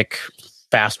Olympic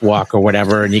fast walk or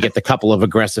whatever. And you get the couple of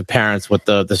aggressive parents with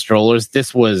the strollers.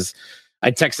 I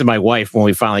texted my wife when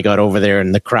we finally got over there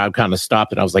and the crowd kind of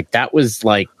stopped. And I was like, that was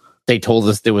like, they told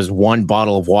us there was 1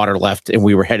 bottle of water left and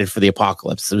we were headed for the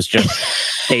apocalypse. It was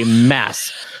just a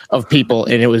mass of people.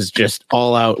 And it was just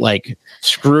all out like,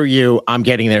 screw you. I'm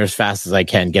getting there as fast as I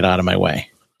can. Get out of my way.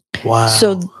 Wow.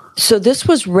 So this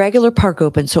was regular park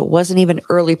open. So it wasn't even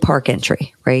early park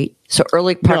entry, right? So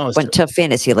early park went to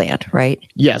Fantasyland, right?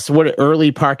 Yes. Yeah, what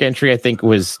early park entry, I think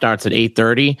starts at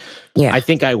 8:30. Yeah. I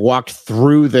think I walked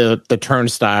through the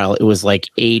turnstile. It was like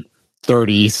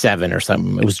 8:37 or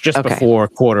something. It was just before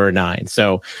 8:45.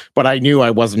 So, but I knew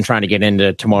I wasn't trying to get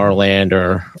into Tomorrowland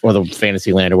or the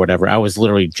Fantasyland or whatever. I was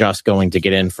literally just going to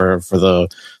get in for the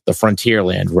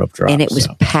Frontierland rope drop. And it was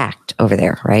packed over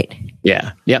there, right?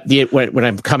 Yeah. Yep. When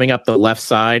I'm coming up the left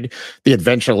side, the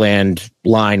Adventureland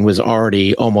line was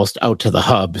already almost out to the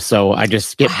hub. So I just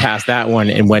skipped past that one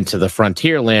and went to the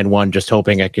Frontierland one, just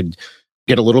hoping I could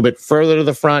get a little bit further to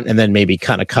the front and then maybe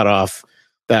kind of cut off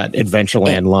that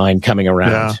Adventureland line coming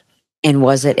around. Yeah. And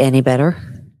was it any better?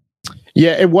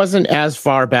 Yeah, it wasn't as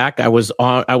far back. I was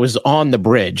on the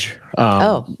bridge.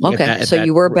 Okay. So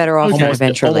you were better off than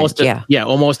Adventureland.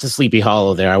 Almost to Sleepy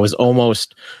Hollow there. I was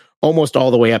almost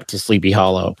all the way up to Sleepy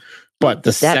Hollow. But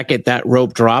the second that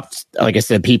rope dropped, like I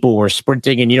said, people were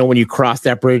sprinting. And when you cross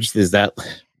that bridge, there's that,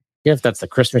 if that's the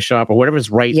Christmas shop or whatever's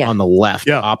right on the left,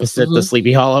 opposite the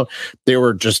Sleepy Hollow, there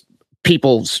were just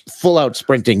people full out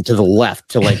sprinting to the left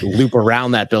to like loop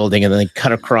around that building and then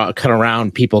cut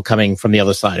around people coming from the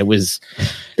other side. It was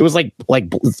like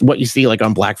what you see like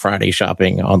on Black Friday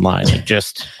shopping online, like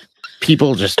just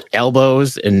people just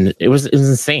elbows, and it was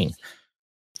insane.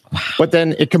 Wow. But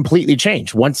then it completely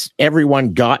changed once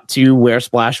everyone got to where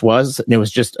Splash was, and it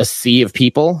was just a sea of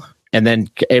people. And then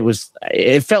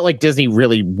it felt like Disney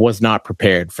really was not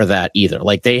prepared for that either.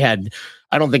 Like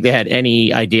I don't think they had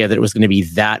any idea that it was going to be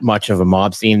that much of a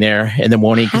mob scene there in the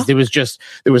morning, because there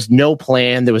was no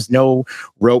plan. There was no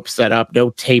rope set up, no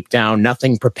tape down,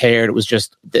 nothing prepared. It was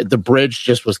just the bridge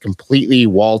just was completely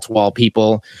wall to wall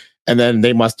people. And then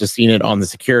they must have seen it on the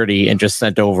security and just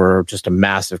sent over just a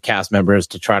massive cast members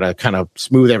to try to kind of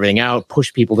smooth everything out,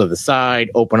 push people to the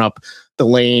side, open up the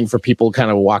lane for people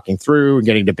kind of walking through and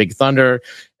getting to Big Thunder.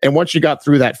 And once you got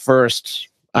through that first,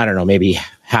 I don't know, maybe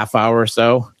half hour or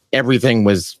so, everything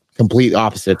was complete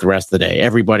opposite the rest of the day.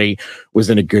 Everybody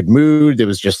was in a good mood. There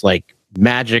was just like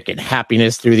magic and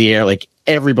happiness through the air. Like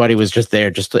everybody was just there.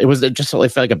 It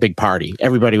felt like a big party.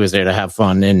 Everybody was there to have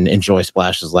fun and enjoy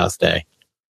Splash's last day.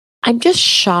 I'm just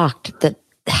shocked that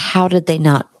how did they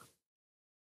not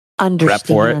understand? Prep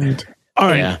for it. All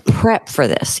right. Prep for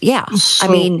this. Yeah. So,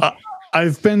 I mean,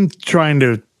 I've been trying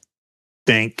to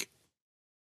think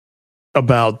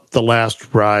about the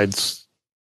last rides,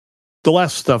 the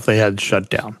last stuff they had shut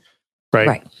down.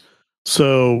 Right.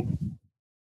 So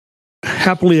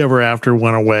Happily Ever After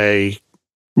went away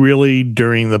really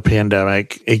during the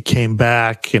pandemic. It came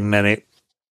back and then it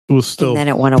was still then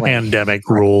it went away. Pandemic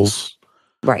rules.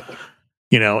 Right.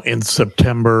 In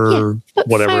September,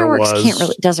 whatever it was.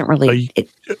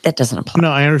 That doesn't apply.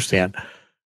 No, I understand.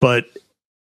 But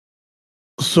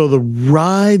so the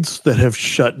rides that have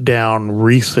shut down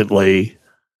recently,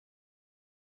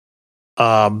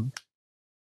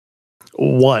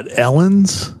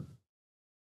 Ellen's?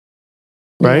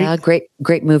 Right? Yeah,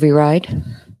 great movie ride.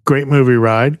 Great movie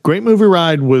ride. Great movie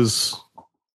ride was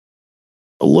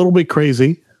a little bit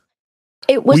crazy.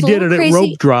 It was. We did it at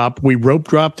Rope Drop. We rope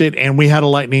dropped it, and we had a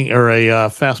lightning or a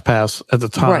fast pass at the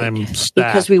time, right?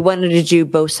 Because we wanted to do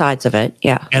both sides of it.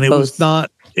 Yeah, and it was not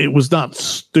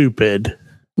stupid.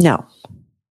 No,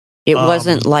 it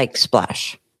wasn't like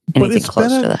Splash. Anything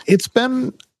close to that. It's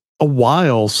been a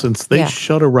while since they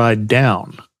shut a ride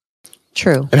down.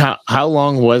 True. And how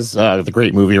long was the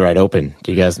Great Movie Ride open?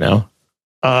 Do you guys know?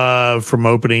 From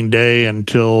opening day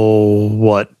until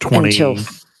what,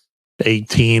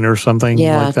 2018 or something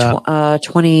like that?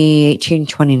 2018,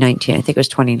 2019. I think it was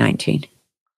 2019.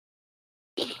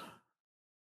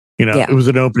 It was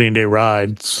an opening day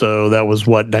ride. So that was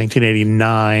what,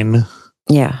 1989?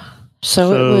 Yeah.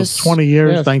 So it was 20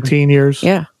 years, 19 years.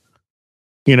 Yeah.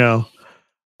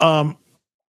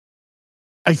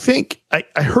 I think I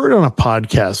heard on a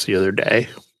podcast the other day,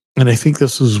 and I think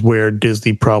this is where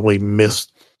Disney probably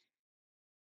missed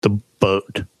the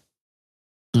boat.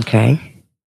 Okay.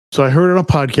 So I heard on a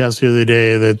podcast the other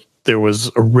day that there was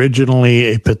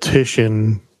originally a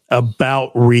petition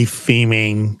about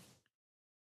retheming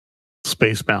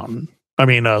Splash Mountain.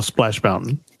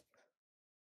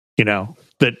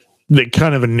 That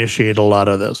kind of initiated a lot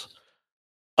of this.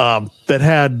 That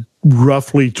had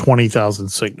roughly 20,000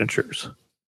 signatures.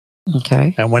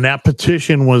 Okay. And when that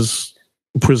petition was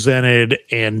presented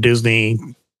and Disney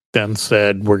then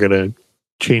said, we're going to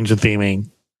change the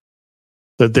theming,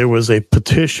 that there was a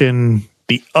petition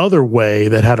the other way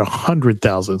that had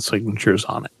 100,000 signatures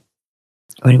on it.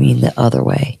 What do you mean the other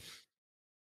way?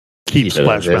 Keep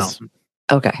Splash Mountain.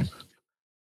 Okay.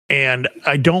 And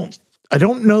I don't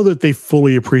know that they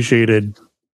fully appreciated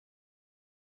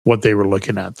what they were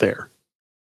looking at there.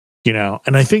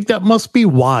 And I think that must be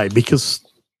why, because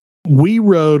we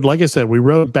rode, like I said,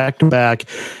 back to back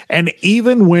and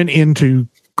even went into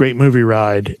Great Movie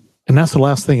Ride. And that's the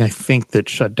last thing I think that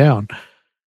shut down.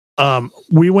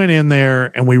 We went in there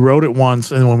and we rode it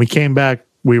once. And when we came back,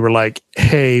 we were like,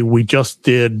 hey, we just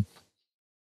did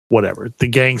whatever, the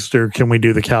gangster. Can we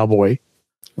do the cowboy?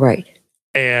 Right.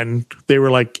 And they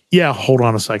were like, yeah, hold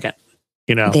on a second.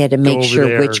 They had to make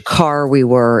sure which car we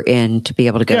were in to be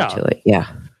able to go to it.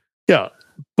 Yeah. Yeah.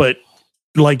 But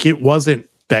it wasn't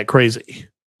that crazy.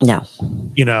 No.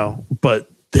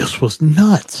 But this was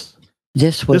nuts.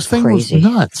 This thing crazy. Was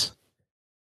nuts.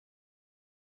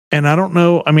 And I don't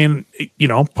know. I mean,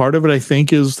 part of it I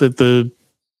think is that the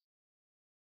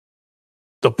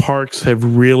parks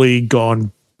have really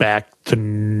gone back to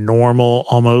normal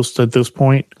almost at this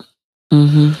point.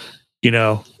 Mm-hmm.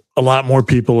 A lot more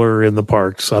people are in the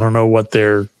parks. I don't know what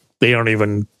they aren't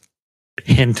even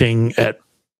hinting at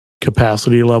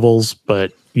capacity levels,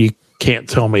 but you can't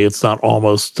tell me it's not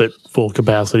almost at full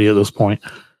capacity at this point.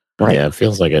 Right. Yeah, it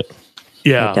feels like it.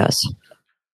 Yeah. It does.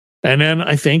 And then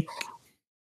I think,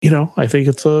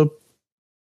 it's to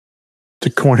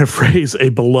coin a phrase, a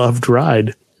beloved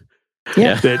ride.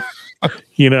 Yeah. That,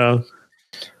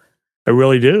 I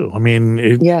really do. I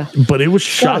mean, but it was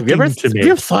shocking to me. Have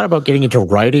you ever thought about getting into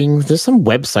writing? There's some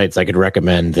websites I could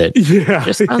recommend that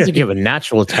just sounds like you have a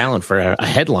natural talent for a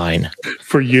headline.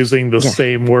 For using the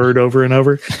same word over and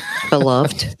over.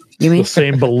 Beloved, you mean? The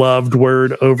same beloved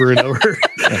word over and over.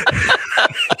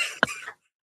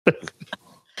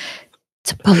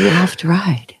 It's a beloved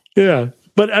ride. Yeah.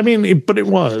 But I mean, it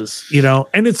was,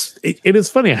 and it is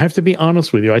funny. I have to be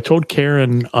honest with you. I told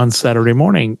Karen on Saturday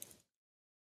morning,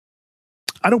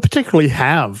 I don't particularly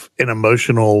have an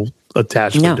emotional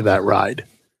attachment to that ride.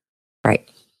 Right.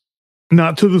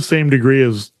 Not to the same degree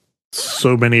as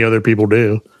so many other people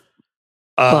do.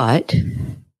 But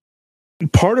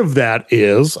part of that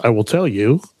is, I will tell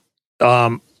you,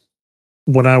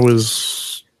 when I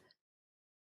was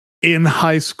in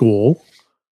high school,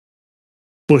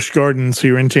 Busch Gardens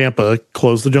here in Tampa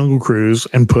closed the Jungle Cruise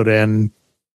and put in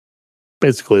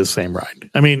basically the same ride.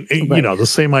 I mean, the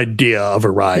same idea of a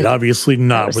ride. Obviously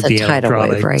not with the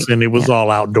animatronics, right? And it was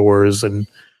all outdoors. And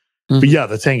but the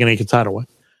Tanganyika Tidal Wave.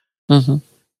 Mm-hmm.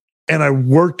 And I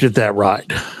worked at that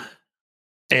ride,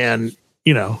 and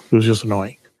it was just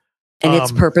annoying. And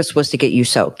its purpose was to get you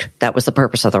soaked. That was the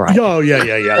purpose of the ride. Oh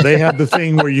yeah. They had the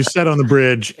thing where you sat on the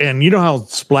bridge, and how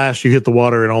Splash, you hit the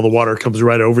water, and all the water comes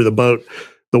right over the boat.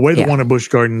 The way the one at Busch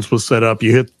Gardens was set up,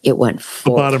 it went the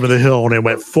bottom of the hill and it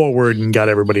went forward and got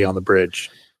everybody on the bridge.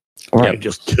 Right, it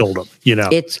just killed them.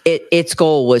 Its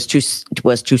goal was to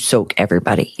soak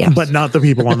everybody. Yes. But not the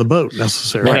people on the boat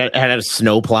necessarily. It had a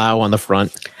snow plow on the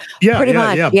front. Yeah, pretty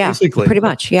much. Basically, pretty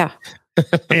much. Yeah.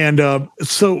 And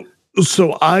so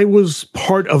So I was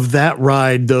part of that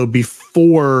ride though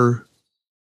before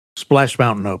Splash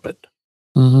Mountain opened.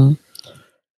 Mm-hmm.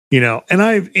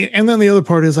 And then the other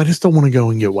part is I just don't want to go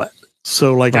and get wet.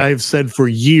 So like Right. I've said for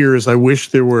years, I wish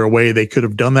there were a way they could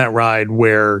have done that ride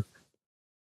where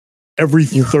every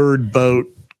third boat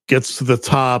gets to the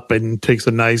top and takes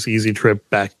a nice easy trip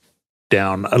back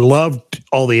down. I loved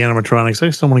all the animatronics. I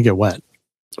just don't want to get wet.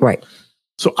 Right.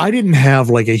 So I didn't have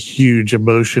like a huge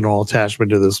emotional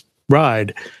attachment to this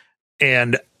ride.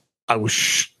 And I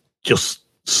was just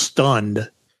stunned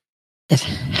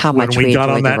How much when we got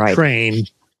enjoyed on the that ride. train.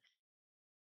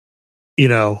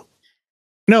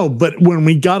 No, but when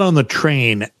we got on the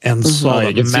train and saw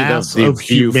the mass of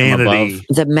humanity.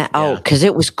 Because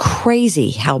it was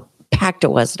crazy how packed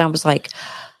it was. And I was like,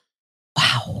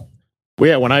 wow. Well,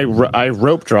 yeah, when I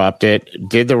rope dropped it,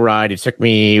 did the ride,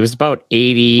 it was about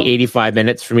 85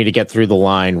 minutes for me to get through the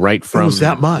line right from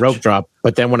that much. Rope drop.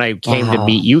 But then when I came to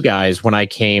meet you guys, when I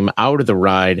came out of the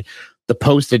ride, the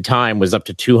posted time was up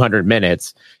to 200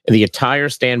 minutes and the entire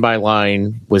standby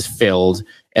line was filled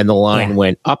and the line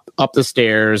went up the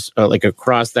stairs, like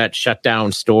across that shut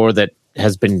down store that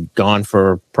has been gone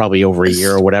for probably over a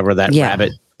year or whatever, that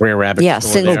Brer Rabbit. Yeah,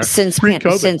 store since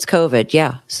COVID.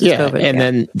 Yeah. COVID, and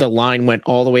then the line went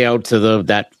all the way out to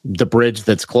the bridge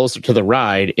that's closer to the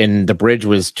ride, and the bridge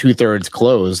was 2/3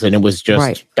 closed, and it was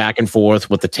just back and forth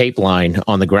with the tape line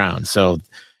on the ground. So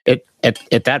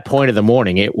at that point of the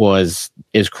morning, it was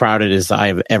as crowded as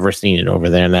I've ever seen it over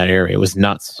there in that area. It was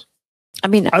nuts. I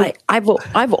mean,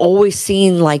 I've always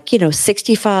seen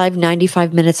 65,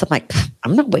 95 minutes. I'm like,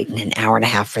 I'm not waiting an hour and a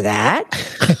half for that.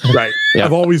 Right. Yeah.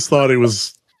 I've always thought it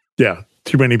was,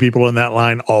 too many people in that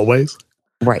line always.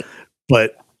 Right.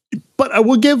 But I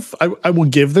will give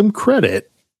them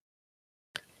credit.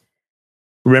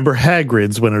 Remember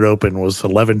Hagrid's when it opened was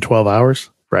 11, 12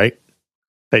 hours, right?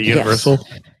 At Universal.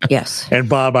 Yes. And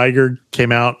Bob Iger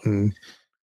came out and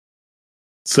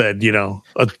said,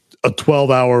 a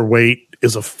 12-hour wait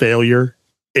is a failure.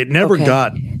 It never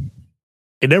got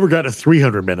to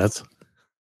 300 minutes.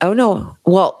 Oh no.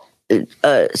 Well,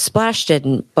 Splash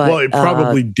didn't, but it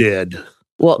probably did.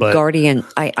 Well, Guardian,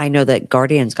 I know that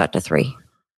Guardians got to 3.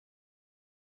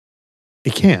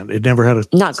 It can't. It never had a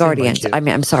not Guardians. I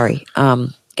mean, I'm sorry.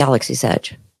 Galaxy's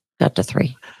Edge got to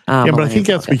 3. But I think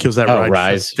that's because that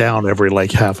ride shuts down every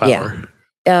half hour.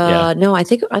 No, I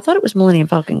thought it was Millennium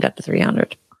Falcon got to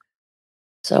 300.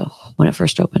 So when it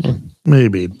first opened,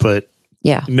 maybe, but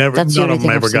none of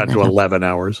them ever got to 11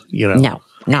 hours. No,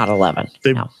 not 11.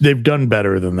 They've done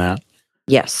better than that.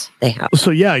 Yes, they have.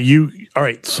 So all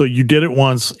right. So you did it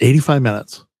once, 85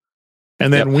 minutes,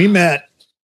 and then we met.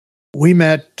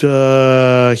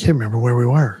 I can't remember where we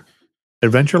were.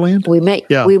 Adventureland. We met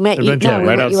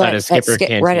right outside of Skipper's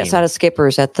Canteen. Right outside of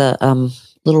Skipper's at the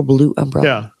little blue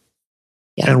umbrella.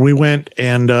 Yeah. And we went,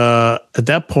 and at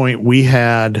that point we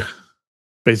had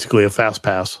basically a fast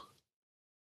pass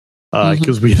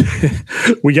because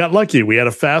we got lucky. We had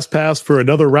a fast pass for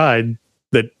another ride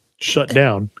that shut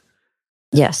down.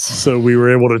 Yes. So we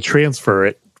were able to transfer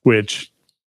it, which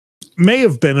may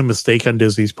have been a mistake on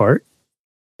Disney's part.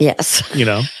 Yes.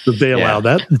 That they allow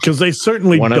that because they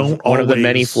certainly one don't of the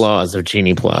many flaws of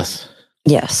Genie Plus.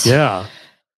 Yes. Yeah.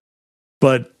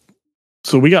 But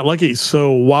so we got lucky.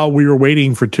 So while we were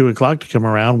waiting for 2:00 to come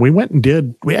around, we went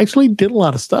and we actually did a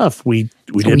lot of stuff. We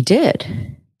did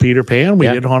Peter Pan. We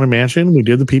did Haunted Mansion. We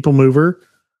did the People Mover.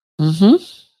 Mm-hmm.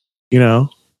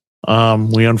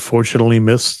 We unfortunately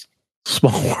missed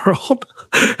Small World.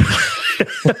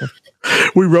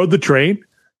 We rode the train.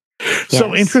 Yes.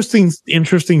 So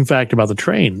interesting fact about the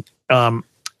train.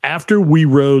 After we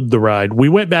rode the ride, we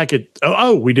went back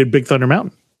we did Big Thunder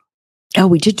Mountain. Oh,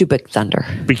 we did do Big Thunder.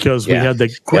 Because we had the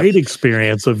great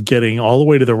experience of getting all the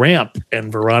way to the ramp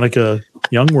and Veronica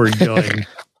Youngward going,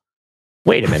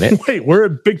 wait a minute. Wait, we're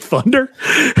at Big Thunder?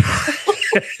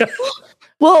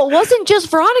 Well, it wasn't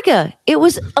just Veronica. It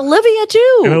was Olivia,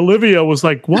 too. And Olivia was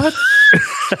like, what?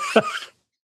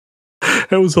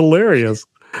 It was hilarious.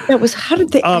 That was, how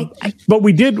did they... But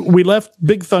we left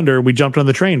Big Thunder. We jumped on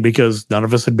the train because none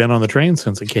of us had been on the train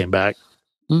since it came back.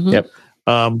 Mm-hmm. Yep.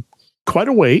 Quite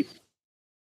a wait.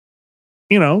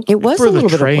 It was for a little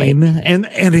the train, bit of wait.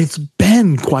 and it's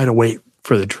been quite a wait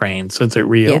for the train since it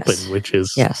reopened, which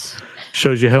is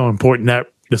shows you how important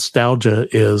that nostalgia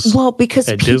is. Well,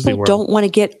 because people don't want to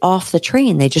get off the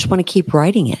train; they just want to keep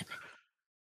riding it.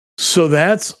 So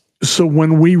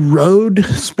when we rode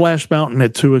Splash Mountain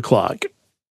at 2:00.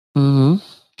 Mm-hmm.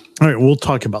 All right, we'll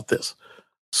talk about this.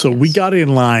 So we got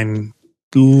in line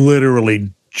literally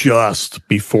just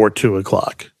before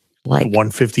 2:00. Like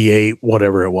 1:58,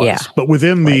 whatever it was. Yeah. But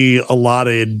within the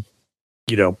allotted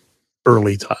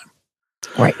early time.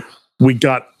 Right. We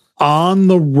got on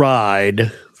the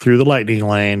ride through the lightning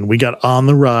lane. We got on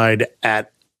the ride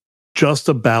at just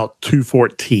about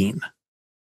 2:14.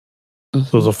 So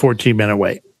it was a 14-minute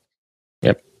wait.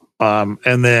 Yep.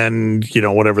 And then,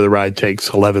 whatever the ride takes,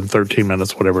 11, 13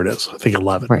 minutes, whatever it is. I think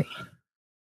 11. Right.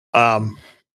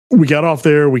 We got off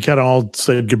there. We kind of all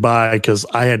said goodbye because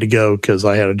I had to go because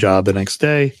I had a job the next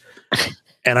day.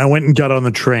 And I went and got on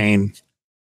the train.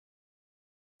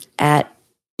 At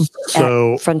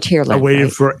Frontierland.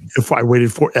 I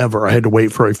waited forever. I had to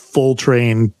wait for a full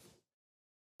train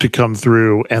to come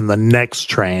through and the next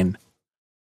train.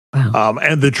 Wow.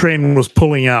 And the train was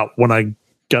pulling out when I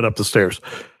got up the stairs.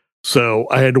 So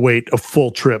I had to wait a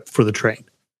full trip for the train.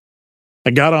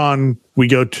 I got on, we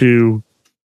go to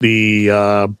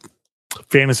the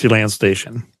Fantasyland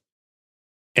station,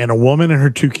 and a woman and her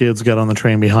 2 kids got on the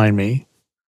train behind me.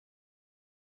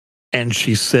 And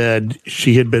she said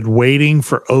she had been waiting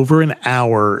for over an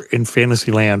hour in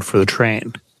Fantasyland for the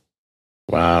train.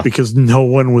 Wow. Because no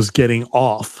one was getting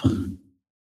off.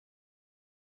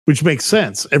 Which makes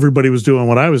sense. Everybody was doing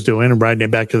what I was doing and riding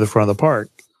it back to the front of the park.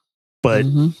 But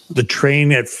the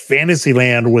train at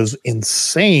Fantasyland was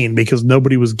insane because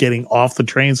nobody was getting off the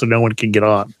train, so no one could get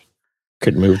on.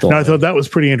 Could move the line. I thought that was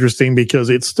pretty interesting because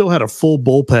it still had a full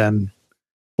bullpen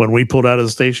when we pulled out of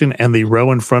the station, and the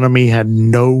row in front of me had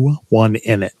no one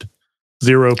in it.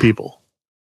 0 people.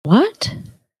 What?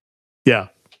 Yeah.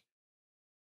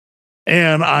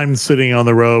 And I'm sitting on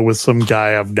the row with some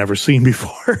guy I've never seen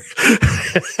before.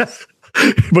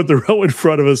 But the row in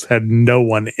front of us had no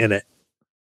one in it.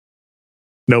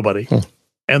 Nobody.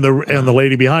 And the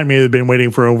lady behind me had been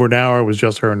waiting for over an hour. It was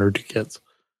just her and her 2 kids.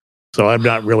 So I'm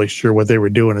not really sure what they were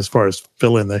doing as far as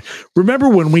filling the. Remember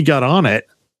when we got on it?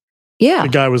 Yeah. The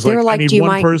guy was like, I need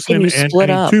one person and I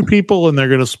need 2 people, and they're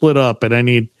going to split up. And I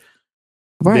need.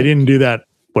 Right. They didn't do that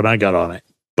when I got on it.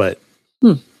 But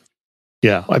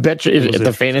yeah. I bet you at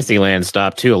the Fantasyland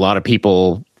stop, too, a lot of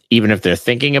people, even if they're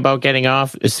thinking about getting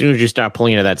off, as soon as you start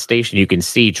pulling into that station, you can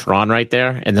see Tron right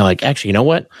there. And they're like, actually, you know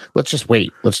what? Let's just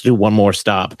wait. Let's do one more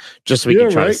stop just so we can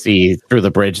try to see through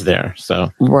the bridge there.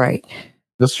 So right.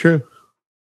 That's true.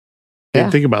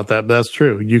 Didn't think about that, but that's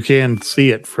true. You can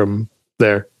see it from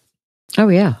there. Oh,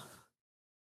 yeah.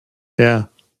 Yeah.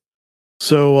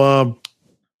 So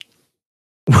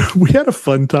we had a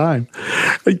fun time.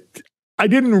 I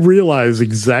didn't realize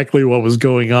exactly what was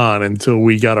going on until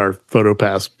we got our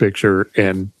PhotoPass picture,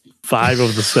 and 5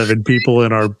 of the 7 people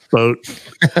in our boat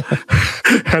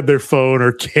had their phone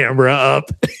or camera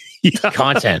up.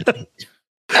 Content.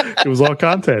 It was all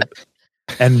content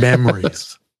and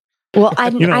memories. Well, I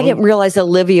didn't realize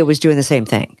Olivia was doing the same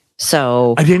thing.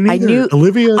 So I didn't either.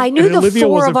 I knew the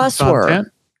 4 of us were.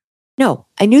 No,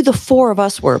 I knew the 4 of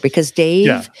us were because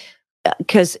Dave,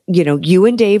 because you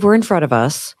and Dave were in front of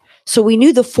us. So we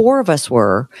knew the 4 of us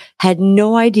had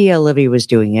no idea Olivia was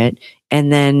doing it.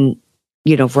 And then,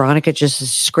 Veronica just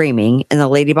is screaming and the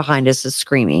lady behind us is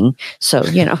screaming. So,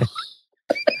 The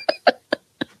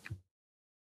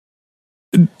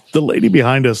lady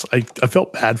behind us, I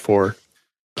felt bad for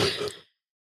her.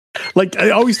 Like, I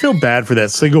always feel bad for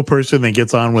that single person that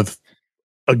gets on with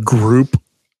a group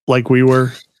like we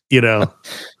were,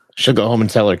 She'll go home and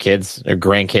tell her kids, her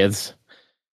grandkids.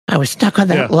 I was stuck on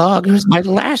that log. It was my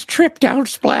last trip down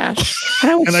Splash.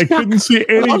 I couldn't see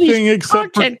anything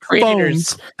except for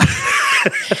phones.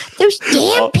 Those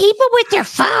damn people with their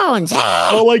phones.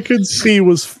 All I could see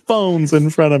was phones in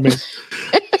front of me.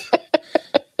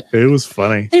 It was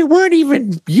funny. They weren't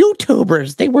even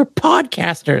YouTubers. They were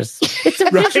podcasters. It's a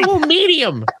visual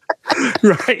medium.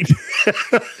 Right.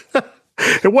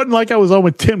 It wasn't like I was on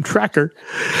with Tim Tracker.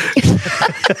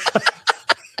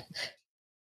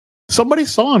 Somebody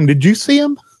saw him. Did you see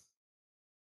him?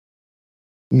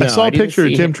 No, I saw a picture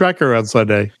of Tim Tracker on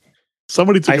Sunday.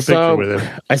 Somebody took a picture with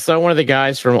him. I saw one of the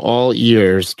guys from All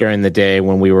Ears during the day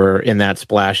when we were in that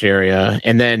splash area.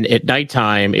 And then at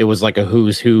nighttime, it was like a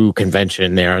who's who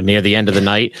convention there near the end of the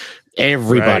night.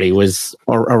 Everybody was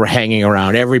or hanging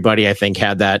around. Everybody, I think,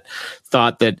 had that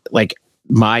thought that like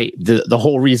the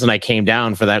whole reason I came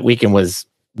down for that weekend was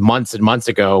months and months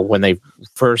ago when they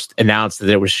first announced that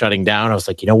it was shutting down. I was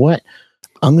like, you know what?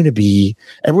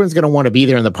 Everyone's going to want to be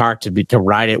there in the park to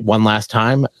ride it one last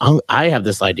time. I have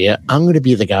this idea. I'm going to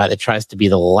be the guy that tries to be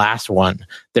the last one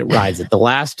that rides it, the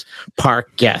last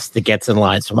park guest that gets in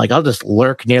line. So I'm like, I'll just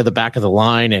lurk near the back of the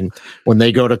line. And when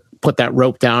they go to put that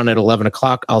rope down at 11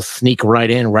 o'clock, I'll sneak right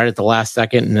in right at the last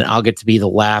second. And I'll get to be the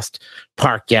last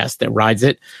park guest that rides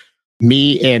it.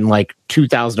 Me and like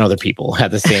 2,000 other people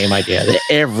had the same idea. That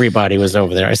everybody was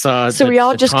over there. I saw. So we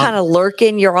all just kind of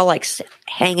lurking. You're all like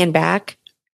hanging back.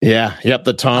 Yeah. Yep.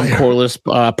 The Tom Corliss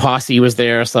posse was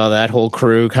there. Saw that whole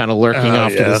crew kind of lurking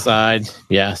off to the side.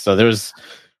 Yeah. So there was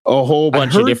a whole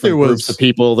bunch of different groups of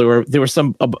people. There were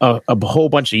some a whole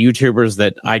bunch of YouTubers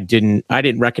that I didn't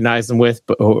recognize them with,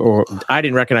 or I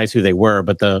didn't recognize who they were.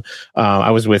 But I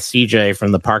was with CJ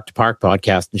from the Park to Park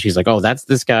podcast, and she's like, "Oh, that's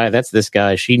this guy. That's this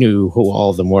guy." She knew who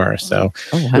all of them were. So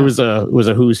it was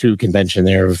a who's who convention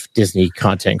there of Disney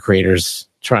content creators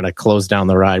trying to close down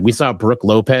the ride. We saw Brooke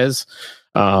Lopez,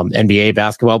 NBA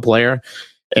basketball player,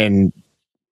 and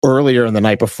earlier in the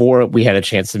night before we had a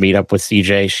chance to meet up with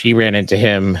CJ, she ran into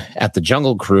him at the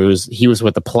Jungle Cruise. He was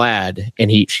with the Plaid,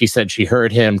 and she said she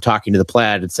heard him talking to the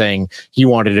Plaid and saying he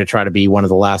wanted to try to be one of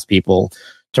the last people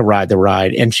to ride the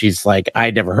ride. And she's like,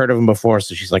 I'd never heard of him before.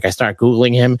 So she's like, I start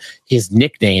Googling him. His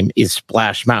nickname is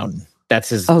Splash Mountain. That's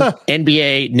his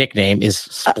NBA nickname is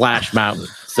Splash Mountain.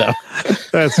 So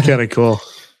that's kind of cool.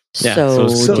 Yeah,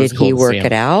 so did he work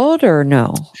it out or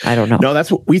no? I don't know. No,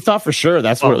 that's what we thought for sure.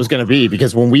 That's what it was going to be,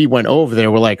 because when we went over there,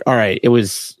 we're like, all right, it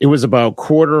was about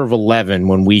 11:15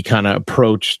 when we kind of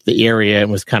approached the area,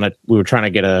 and we were trying to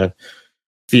get a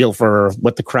feel for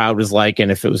what the crowd was like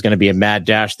and if it was going to be a mad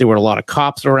dash. There were a lot of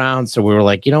cops around, so we were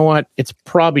like, you know what? It's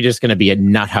probably just going to be a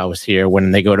nut house here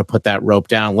when they go to put that rope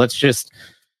down.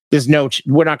 There's no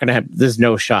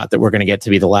shot that we're going to get to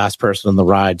be the last person on the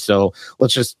ride. So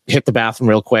let's just hit the bathroom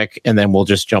real quick and then we'll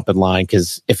just jump in line.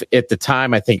 Because if at the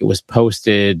time, I think it was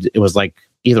posted, it was like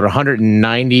either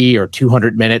 190 or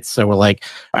 200 minutes. So we're like,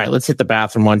 all right, let's hit the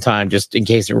bathroom one time just in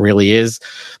case it really is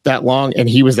that long. And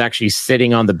he was actually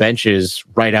sitting on the benches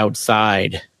right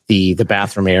outside the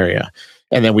bathroom area.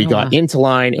 And then we got into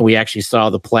line and we actually saw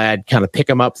the Plaid kind of pick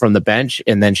him up from the bench.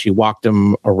 And then she walked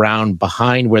him around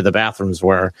behind where the bathrooms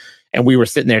were. And we were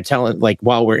sitting there telling, like,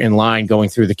 while we're in line going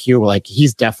through the queue, we're like,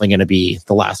 he's definitely going to be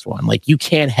the last one. Like, you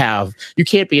can't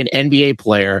be an NBA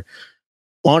player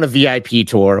on a VIP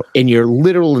tour and your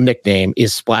literal nickname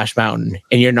is Splash Mountain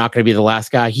and you're not going to be the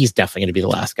last guy. He's definitely going to be the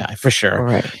last guy for sure.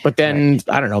 Right. But then,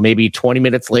 I don't know, maybe 20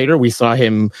 minutes later, we saw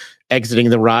him exiting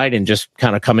the ride and just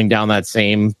kind of coming down that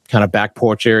same kind of back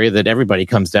porch area that everybody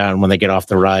comes down when they get off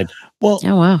the ride. Well,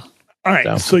 oh, wow. All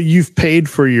right. So you've paid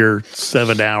for your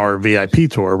 7-hour VIP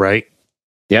tour, right?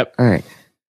 Yep. All right.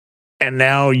 And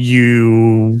now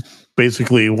you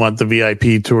basically want the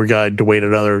VIP tour guide to wait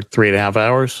another 3.5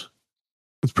 hours?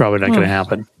 It's probably not going to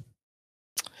happen.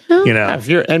 You know, if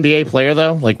you're an NBA player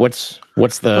though, like what's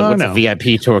the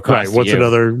VIP tour cost? Right. What's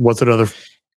another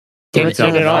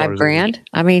 $5,000?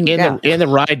 I mean, and the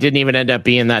ride didn't even end up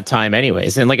being that time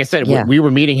anyways. And like I said, we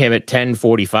were meeting him at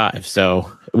 10:45,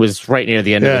 so it was right near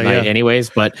the end of the night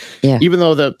anyways. But even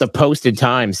though the posted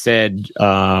time said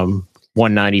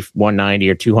 190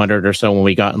 or 200 or so when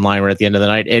we got in line right at the end of the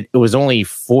night, it was only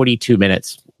 42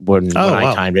 minutes when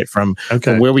I timed it from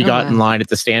where we got in line at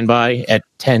the standby at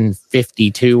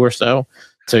 10:52 or so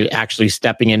to actually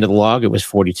stepping into the log. It was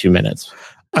 42 minutes.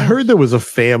 I heard there was a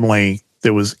family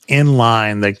that was in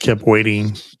line that kept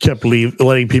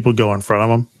letting people go in front of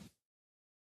them.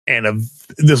 And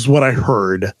this is what I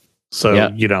heard. So,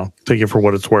 take it for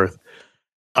what it's worth.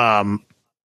 And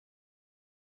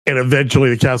eventually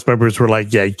the cast members were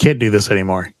like, yeah, you can't do this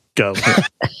anymore. Go.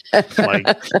 Like,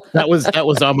 that was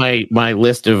on my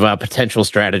list of potential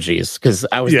strategies, because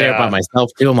I was there by myself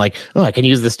too. I'm like, I can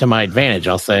use this to my advantage.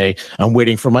 I'll say, I'm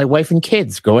waiting for my wife and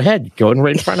kids. Go ahead, go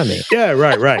right in front of me. Yeah,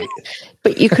 right.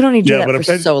 But you could only do that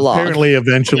for so long. Apparently,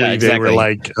 eventually they were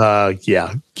like,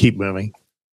 keep moving.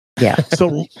 Yeah.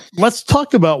 So let's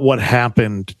talk about what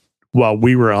happened while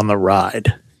we were on the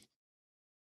ride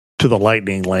to the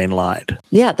Lightning Lane ride.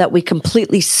 Yeah, that we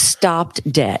completely stopped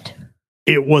dead.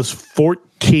 It was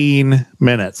 14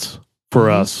 minutes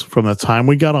for us from the time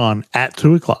we got on at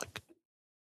 2:00.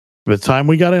 The time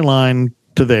we got in line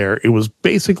to there, it was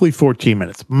basically 14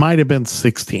 minutes. Might have been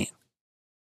 16.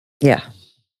 Yeah.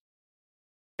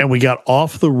 And we got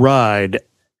off the ride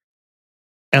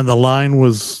and the line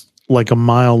was like a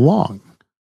mile long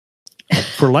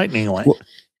for Lightning Lane.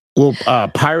 Well,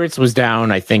 Pirates was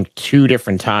down, I think, 2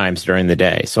 different times during the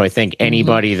day. So I think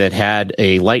anybody that had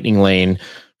a Lightning Lane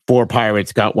for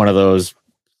Pirates got one of those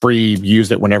free,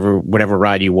 use it whatever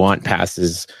ride you want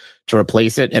passes to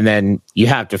replace it. And then you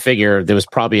have to figure there was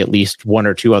probably at least 1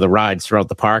 or 2 other rides throughout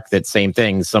the park that same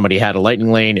thing. Somebody had a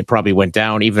Lightning Lane. It probably went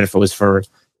down, even if it was for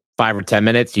 5 or 10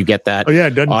 minutes, you get that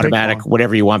automatic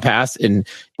whatever you want pass. And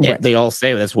they all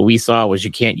say that's what we saw was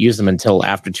you can't use them until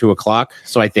after 2:00.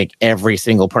 So I think every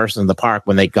single person in the park,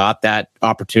 when they got that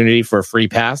opportunity for a free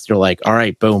pass, they're like, all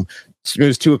right, boom, as soon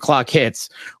as 2:00 hits,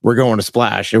 we're going to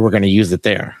Splash and we're going to use it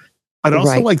there. I'd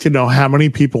also like to know how many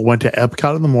people went to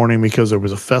Epcot in the morning because there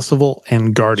was a festival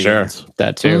and Guardians. Sure,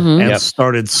 that too. And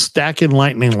started stacking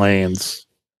lightning lanes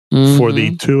for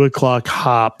the 2:00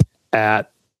 hop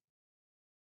at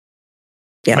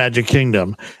Magic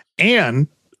Kingdom. And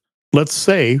let's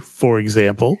say, for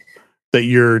example, that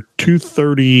your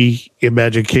 2:30 in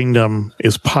Magic Kingdom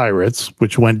is Pirates,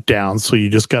 which went down, so you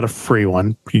just got a free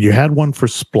one. You had one for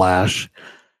Splash,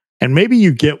 and maybe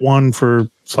you get one for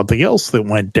something else that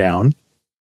went down.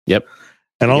 Yep.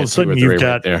 And all of a sudden you've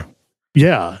got there.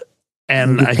 Yeah.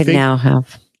 And I think now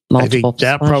have multiple. I think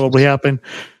that probably happened.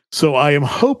 So I am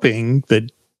hoping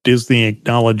that Disney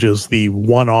acknowledges the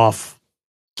one-off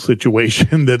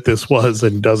situation that this was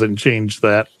and doesn't change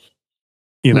that,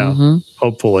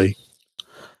 hopefully.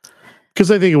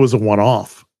 Because I think it was a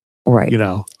one-off. Right.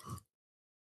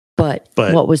 But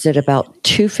what was it, about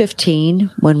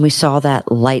 2:15 when we saw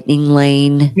that lightning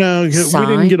lane? No, sign?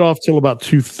 We didn't get off till about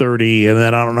 2:30, and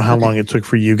then I don't know how long it took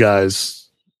for you guys.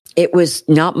 It was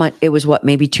not much. It was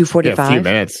maybe 2:45? Yeah, a few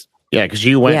minutes. Yeah, because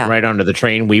you went right onto the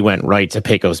train. We went right to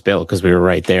Pecos Bill because we were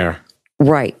right there.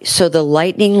 Right. So the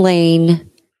lightning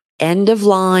lane, end of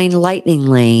line lightning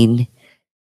lane,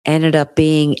 ended up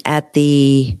being at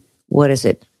the, what is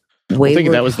it?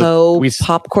 Wayward Ho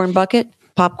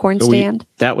popcorn stand.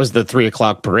 That was the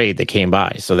 3:00 parade that came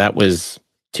by. So that was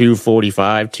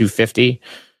 2:45, 2:50.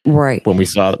 Right. When we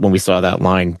saw that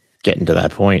line getting to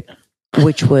that point.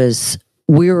 Which was,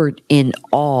 we were in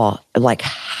awe. Like,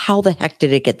 how the heck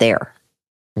did it get there?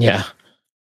 Yeah.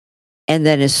 And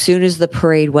then as soon as the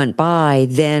parade went by,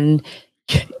 then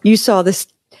you saw this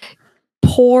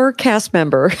poor cast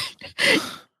member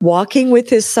walking with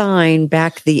his sign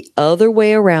back the other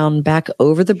way around, back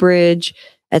over the bridge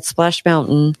at Splash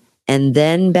Mountain, and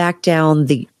then back down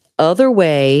the other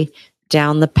way,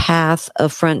 down the path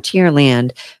of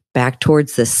Frontierland, back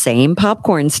towards the same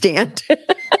popcorn stand.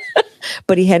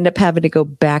 But he ended up having to go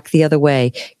back the other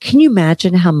way. Can you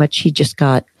imagine how much he just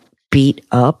got beat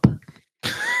up?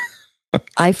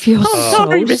 I feel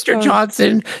sorry, Mr.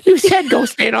 Johnson. You said go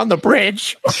stand on the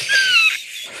bridge.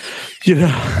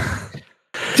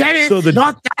 Dennis,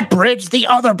 not that bridge, the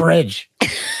other bridge.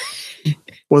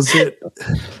 Was it?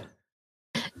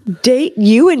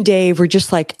 You and Dave were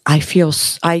just like, I feel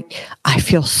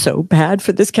so bad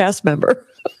for this cast member.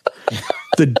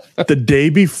 The day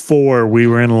before, we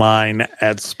were in line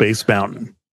at Space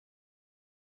Mountain,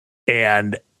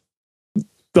 and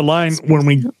the line when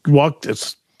we walked,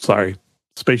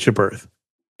 Spaceship Earth.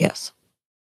 Yes.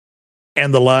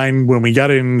 And the line when we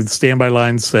got in, the standby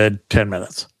line said 10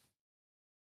 minutes.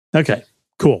 Okay,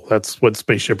 cool. That's what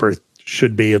Spaceship Earth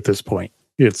should be at this point.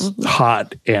 It's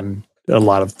hot and a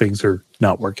lot of things are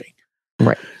not working.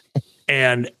 Right.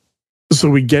 And so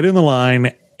we get in the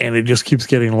line and it just keeps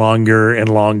getting longer and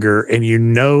longer. And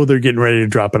they're getting ready to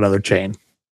drop another chain.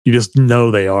 You just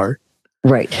know they are.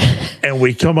 Right. And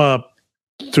we come up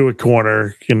to a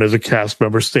corner and there's a cast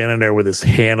member standing there with his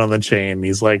hand on the chain.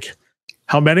 He's like,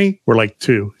 how many? We're like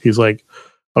 2. He's like,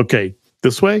 okay,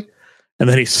 this way. And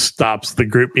then he stops the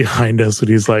group behind us and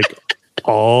he's like,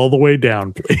 all the way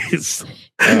down, please.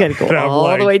 You got to go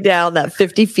all the way down that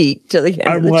 50 feet to the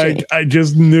end of the chain. I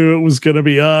just knew it was going to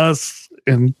be us.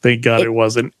 And thank God it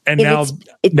wasn't. And now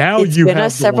it's you been have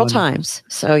us several times.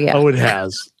 So yeah. Oh, it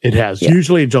has. It has. Yeah.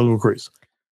 Usually a Jungle Cruise.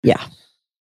 Yeah.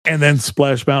 And then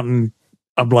Splash Mountain,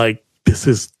 I'm like, this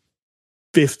is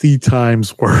 50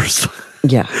 times worse.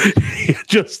 Yeah.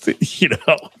 Just,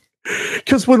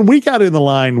 because when we got in the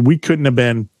line, we couldn't have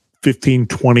been 15,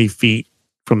 20 feet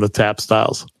from the tap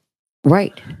styles.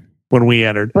 Right. When we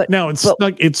entered. But now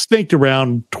it snaked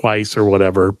around twice or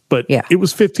whatever, but it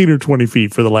was 15 or 20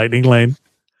 feet for the lightning lane.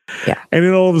 Yeah. And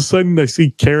then all of a sudden I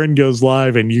see Karen goes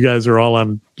live and you guys are all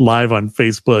live on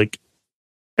Facebook.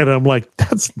 And I'm like,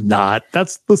 that's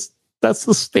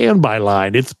the standby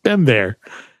line. It's been there.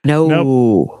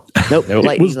 Nope.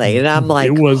 Lightning lane. And I'm like,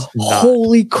 it was not.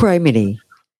 Holy criminy.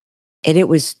 And it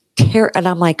was terrible. And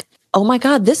I'm like, oh my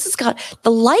God,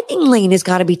 the lightning lane has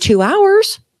got to be 2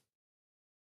 hours.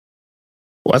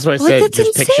 Well, that's what I said.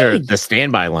 Just picture the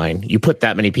standby line. You put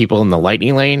that many people in the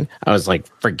lightning lane, I was like,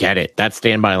 forget it. That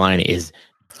standby line is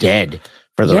dead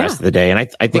for the rest of the day. And I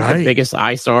think the biggest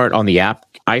I saw it on the app,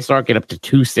 I saw it get up to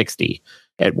 260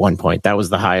 at one point. That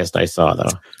was the highest I saw, though.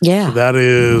 Yeah. So that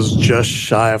is just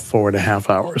shy of 4.5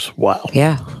 hours. Wow.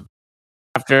 Yeah.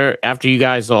 After you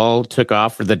guys all took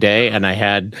off for the day and I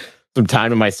had some time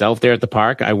to myself there at the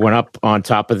park. I went up on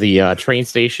top of the train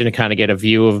station to kind of get a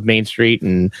view of Main Street,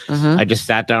 and I just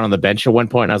sat down on the bench at one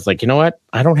point. And I was like, you know what?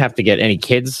 I don't have to get any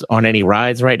kids on any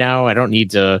rides right now. I don't need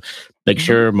to make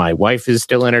sure my wife is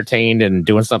still entertained and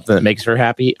doing something that makes her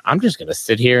happy. I'm just going to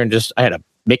sit here and I had a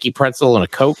Mickey pretzel and a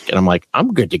Coke, and I'm like,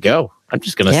 I'm good to go. I'm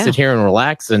just going to sit here and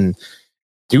relax and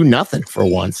do nothing for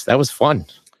once. That was fun.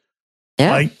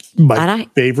 Yeah. My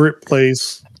favorite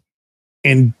place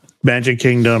in Magic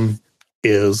Kingdom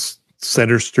is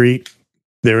Center Street.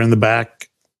 They're in the back.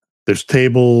 There's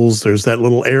tables. There's that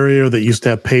little area that used to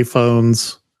have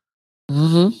payphones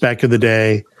back in the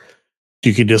day.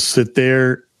 You could just sit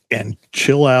there and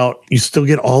chill out. You still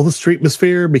get all the street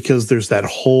atmosphere because there's that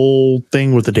whole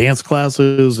thing with the dance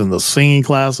classes and the singing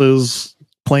classes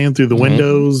playing through the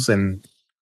windows. And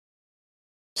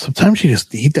sometimes you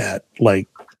just need that. Like,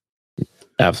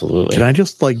 absolutely. Can I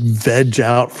just like veg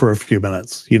out for a few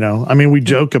minutes? You know, I mean, we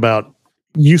joke about,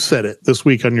 you said it this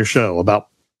week on your show about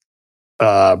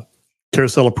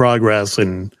Carousel of Progress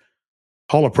and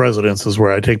Hall of Presidents is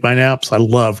where I take my naps. I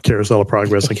love Carousel of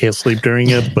Progress. I can't sleep during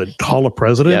it, but Hall of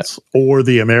Presidents or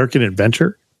the American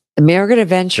Adventure. American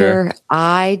Adventure, sure.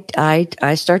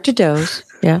 I start to doze.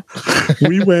 Yeah.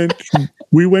 we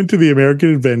went to the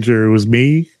American Adventure. It was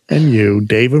me and you,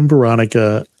 Dave and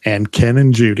Veronica, and Ken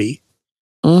and Judy.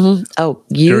 Oh,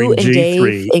 you during and G3,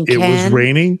 Dave and Ken, it was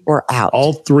raining. We're out.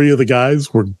 All three of the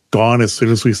guys were gone as soon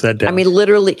as we sat down. I mean,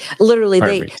 literally,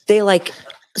 they like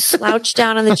slouched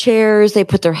down in the chairs. They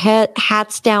put their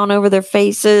hats down over their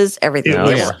faces. Everything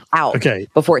was out. Okay,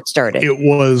 before it started. It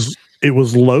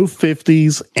was low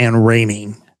 50s and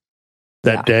raining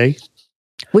that day.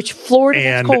 Which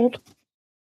Florida is cold.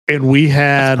 And we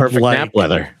had perfect nap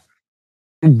weather.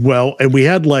 Well, and we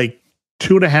had like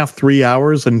 2.5, 3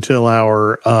 hours until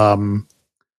our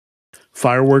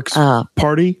fireworks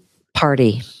party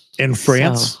in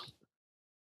France. So.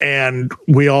 And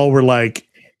we all were like,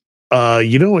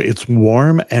 it's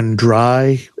warm and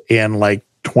dry in like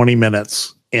 20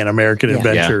 minutes in American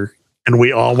Adventure. Yeah. And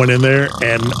we all went in there,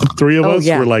 and three of us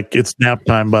were like, it's nap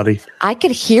time, buddy. I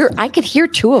could hear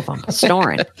two of them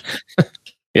snoring.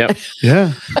 Yep.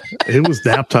 Yeah. It was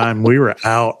nap time. We were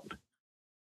out.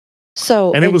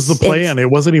 So, and it was the plan. It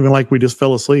wasn't even like we just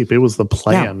fell asleep. It was the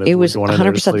plan. No, it was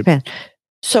 100% the plan.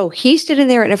 So he's sitting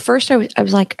there, and at first I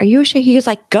was like, "Are you sure?" He was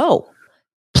like, "Go,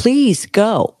 please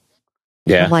go."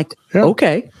 Yeah. I'm like,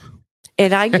 "Okay."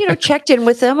 And I, checked in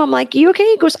with him. I'm like, "You okay?"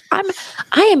 He goes, I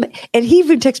am. And he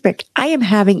even texts back, "I am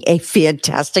having a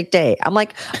fantastic day." I'm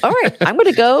like, "All right, I'm going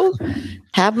to go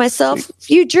have myself a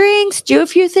few drinks, do a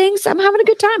few things. I'm having a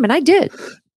good time," and I did.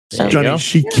 So, Johnny,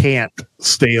 she can't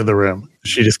stay in the room.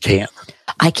 She just can't.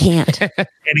 I can't.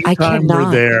 Anytime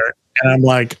we're there, and I'm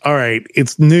like, all right,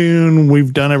 it's noon.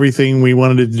 We've done everything we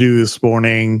wanted to do this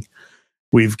morning.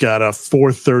 We've got a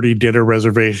 4:30 dinner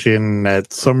reservation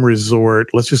at some resort.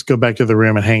 Let's just go back to the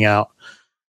room and hang out.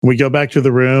 We go back to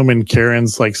the room, and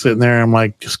Karen's like sitting there. I'm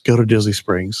like, just go to Disney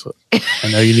Springs. I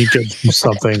know you need to do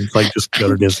something. Like, just go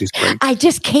to Disney Springs. I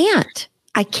just can't.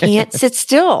 I can't sit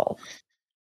still.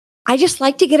 I just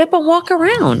like to get up and walk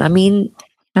around. I mean,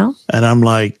 And I'm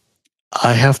like,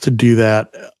 I have to do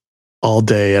that all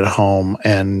day at home.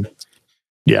 And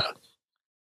and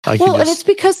it's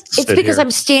because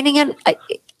I'm standing in,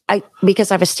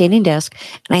 because I have a standing desk,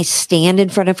 and I stand in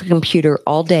front of a computer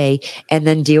all day and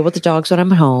then deal with the dogs when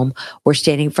I'm home, or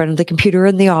standing in front of the computer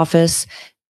in the office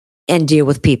and deal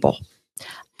with people.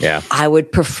 Yeah. I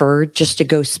would prefer just to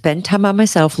go spend time on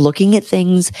myself, looking at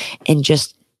things and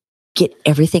just get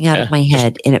everything out of my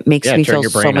head, and it makes me feel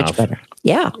so much better.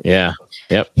 Yeah. Yeah.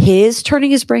 Yep. His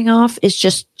turning his brain off is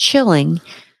just chilling.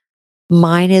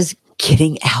 Mine is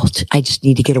getting out. I just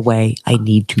need to get away. I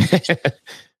need to.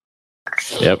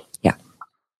 Yep. Yeah.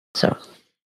 So,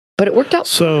 but it worked out.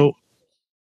 So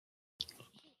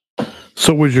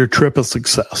was your trip a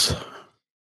success?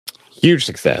 Huge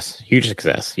success.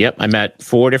 Yep. I met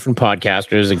 4 different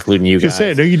podcasters, including you guys.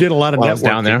 I know you did a lot of networking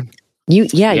down there. You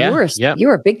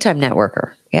were a big time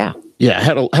networker. Yeah. Yeah.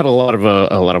 Had a lot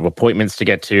of appointments to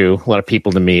get to, a lot of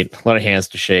people to meet, a lot of hands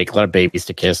to shake, a lot of babies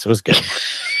to kiss. It was good.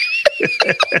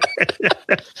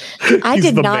 I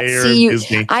did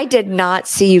not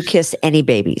see you kiss any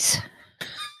babies.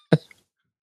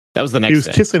 That was the next. He was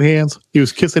kissing hands. He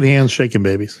was kissing hands, shaking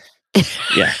babies.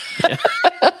 Yeah.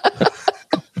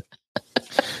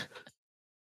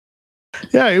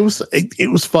 Yeah, it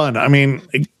was fun. I mean,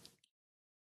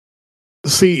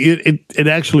 it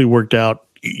actually worked out.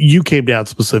 You came down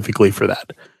specifically for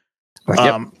that.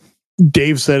 Right.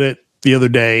 Dave said it the other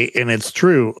day, and it's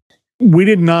true. We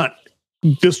did not.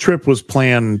 This trip was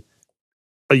planned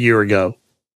a year ago,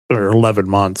 or 11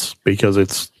 months because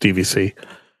it's DVC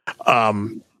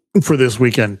for this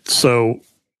weekend. So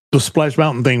the Splash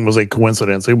Mountain thing was a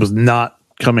coincidence. It was not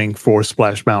coming for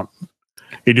Splash Mountain.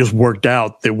 It just worked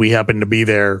out that we happened to be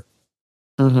there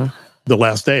the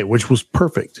last day, which was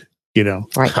perfect.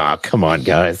 Right? Oh, come on,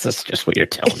 guys! That's just what you're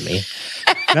telling me.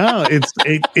 No,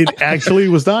 it actually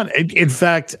was done. In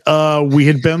fact, we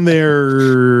had been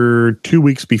there 2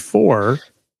 weeks before,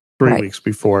 3 weeks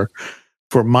before,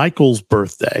 for Michael's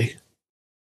birthday.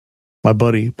 My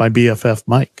buddy, my BFF,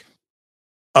 Mike.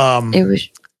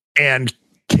 And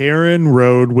Karen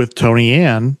rode with Tony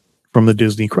Ann from the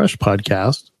Disney Crush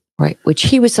podcast, right? Which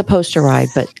he was supposed to ride,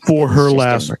 but for her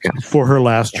last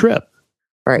trip.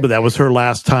 Right. But that was her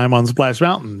last time on Splash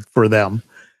Mountain for them.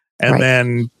 And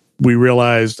then we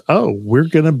realized, we're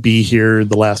going to be here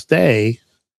the last day.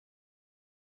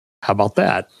 How about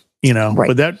that?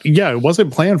 But it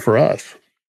wasn't planned for us.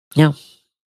 No.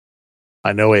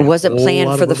 I know it wasn't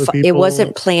planned for it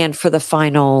wasn't planned for the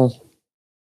final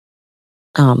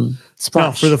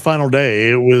splash. No, for the final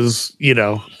day. It was,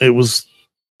 it was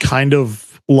kind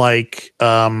of like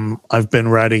I've been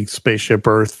riding Spaceship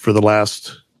Earth for the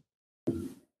last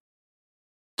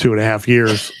 2.5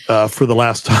 years for the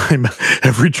last time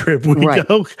every trip we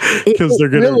go, because they're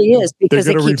going to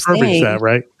refurbish that,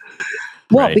 right?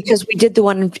 Well, because we did the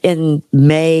one in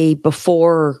May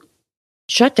before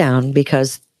shutdown,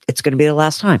 because it's going to be the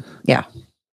last time. Yeah.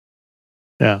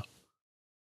 But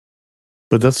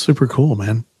that's super cool,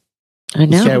 man. I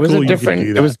know. Yeah, it was a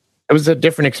different. It was a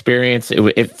different experience.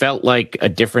 It felt like a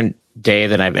different day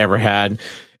than I've ever had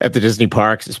at the Disney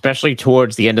parks, especially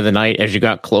towards the end of the night. As you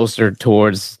got closer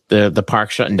towards the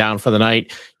park shutting down for the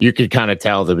night, you could kind of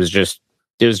tell there was just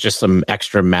some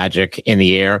extra magic in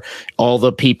the air. All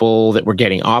the people that were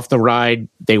getting off the ride,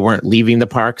 they weren't leaving the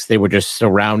parks. They were just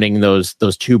surrounding those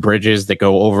two bridges that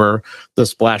go over the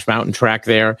Splash Mountain track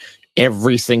there.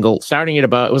 Every single, starting at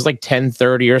about, it was like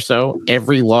 10:30 or so,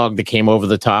 every log that came over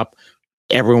the top,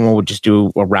 everyone would just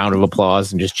do a round of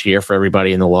applause and just cheer for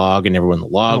everybody in the log, and everyone in the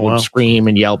log would scream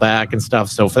and yell back and stuff.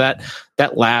 So for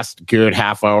that last good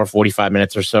half hour, 45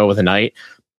 minutes or so of the night,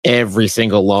 every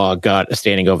single log got a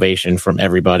standing ovation from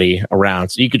everybody around.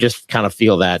 So you could just kind of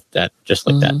feel that just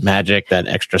like that magic, that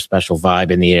extra special vibe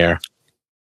in the air.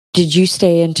 Did you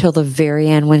stay until the very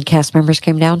end when cast members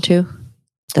came down too?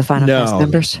 The final cast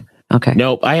members? Okay.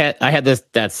 Nope. I had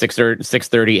that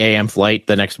 6:30 a.m. flight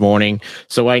the next morning,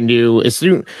 so I knew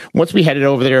once we headed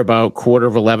over there about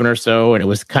 11:15 or so, and it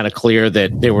was kind of clear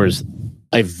that there was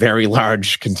a very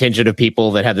large contingent of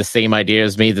people that had the same idea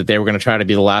as me, that they were going to try to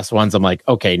be the last ones. I'm like,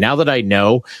 okay, now that I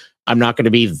know I'm not going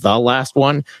to be the last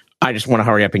one, I just want to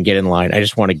hurry up and get in line. I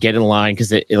just want to get in line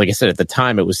because, like I said, at the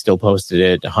time it was still posted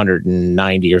at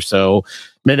 190 or so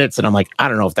minutes, and I'm like, I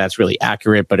don't know if that's really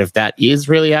accurate, but if that is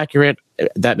really accurate,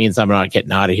 that means I'm not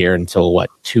getting out of here until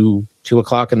 2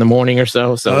 o'clock in the morning or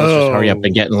so. So let's just hurry up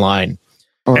and get in line.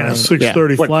 And a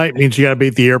 6:30 flight means you got to be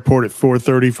at the airport at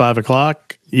 4:30, 5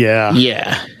 o'clock. Yeah.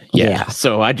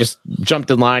 So I just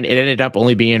jumped in line. It ended up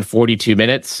only being 42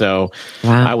 minutes. So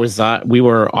we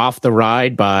were off the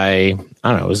ride by,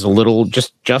 I don't know, it was a little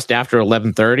just after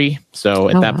 11:30. So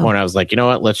at that point I was like, you know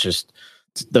what, let's just,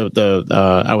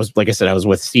 I was, like I said, I was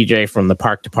with CJ from the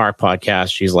Park to Park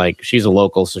podcast. She's a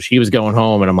local, so she was going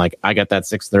home, and I'm like, I got that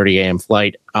 6:30 a.m.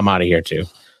 flight. I'm out of here too.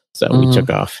 So we took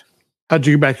off. How'd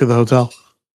you get back to the hotel?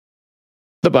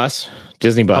 The bus,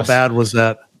 Disney bus. How bad was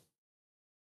that?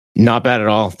 Not bad at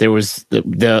all. There was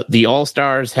the All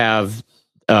Stars have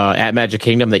at Magic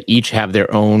Kingdom, they each have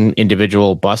their own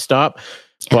individual bus stop,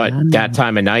 but that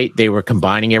time of night they were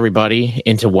combining everybody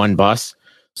into one bus.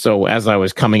 So as I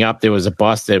was coming up, there was a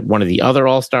bus at one of the other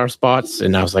All-Star spots,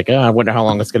 and I was like, I wonder how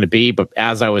long it's going to be. But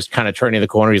as I was kind of turning the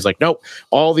corner, he's like, nope,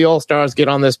 all the All-Stars get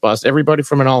on this bus. Everybody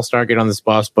from an All-Star get on this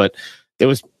bus. But there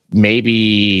was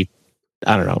maybe,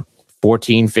 I don't know,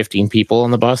 14, 15 people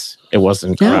on the bus. It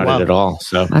wasn't crowded at all.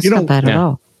 So that's not bad at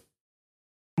all.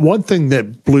 One thing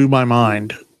that blew my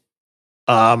mind,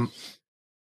 on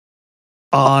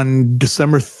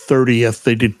December 30th,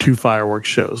 they did 2 fireworks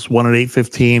shows, one at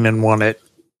 8:15 and one at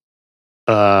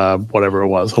whatever it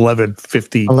was,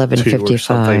 11:52 or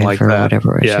something like that.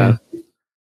 Whatever it was,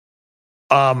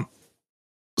 yeah.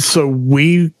 So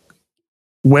we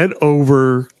went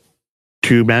over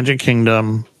to Magic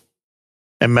Kingdom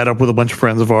and met up with a bunch of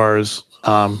friends of ours.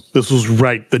 This was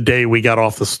right the day we got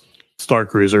off the Star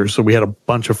Cruiser, so we had a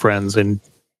bunch of friends in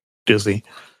Disney,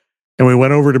 and we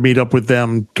went over to meet up with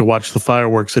them to watch the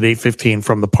fireworks at 8:15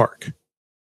 from the park.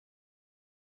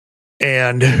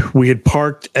 And we had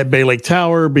parked at Bay Lake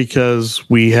Tower because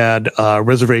we had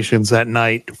reservations that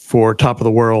night for Top of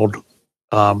the World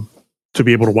to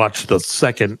be able to watch the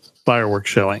second fireworks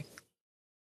showing.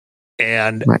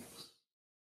 And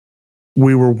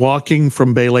we were walking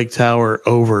from Bay Lake Tower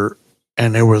over,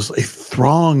 and there was a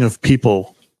throng of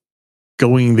people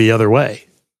going the other way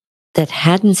that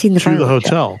hadn't seen the to the fireworks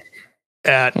hotel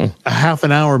at a half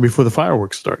an hour before the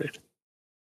fireworks started,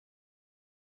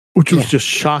 which was just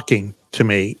shocking to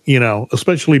me,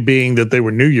 especially being that they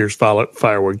were New Year's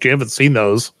fireworks. You haven't seen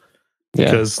those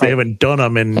because they haven't done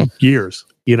them in years,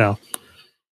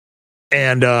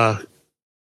 and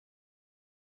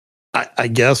I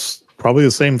guess probably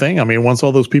the same thing. I mean, once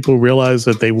all those people realized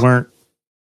that they weren't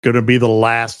going to be the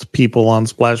last people on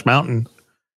Splash Mountain,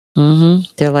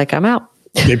 they're like, I'm out.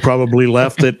 They probably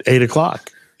left at 8:00,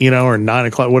 or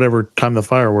 9:00, whatever time the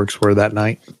fireworks were that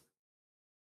night.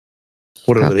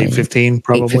 What is it, 8:15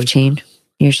 probably? 8:15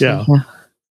 usually. Yeah.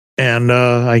 And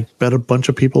I bet a bunch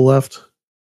of people left.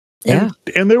 Yeah.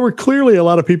 And there were clearly a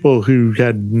lot of people who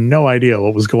had no idea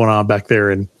what was going on back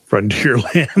there in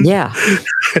Frontierland. Yeah.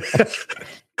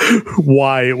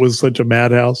 Why it was such a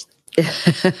madhouse.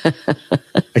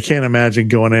 I can't imagine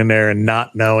going in there and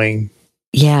not knowing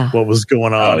what was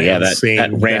going on. Oh, yeah, that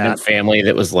random family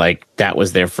that was like, that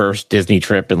was their first Disney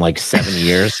trip in like 7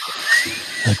 years.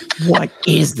 Like, what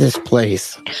is this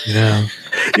place? Yeah.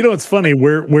 It's funny.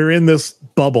 We're in this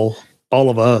bubble. All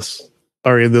of us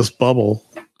are in this bubble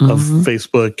of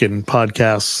Facebook and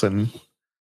podcasts. And,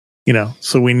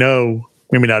 so we know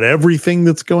maybe not everything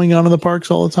that's going on in the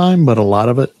parks all the time, but a lot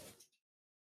of it.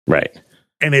 Right.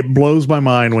 And it blows my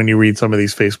mind when you read some of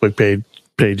these Facebook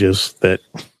pages that,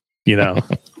 and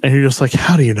you're just like,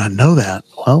 how do you not know that?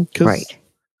 Well, because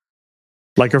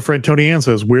like our friend Tony Ann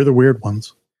says, we're the weird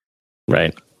ones.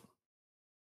 Right.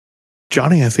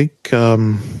 Johnny, I think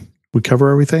we cover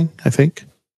everything, I think.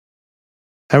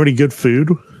 Have any good food?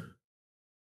 Let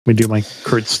me do my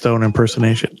Kurt Stone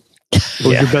impersonation. What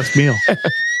was your best meal?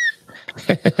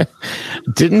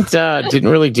 Didn't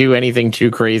really do anything too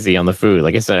crazy on the food.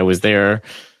 Like I said, I was there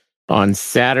on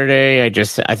Saturday.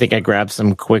 I think I grabbed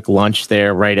some quick lunch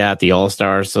there right at the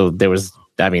All-Star. So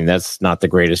that's not the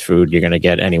greatest food you're going to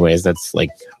get anyways. That's like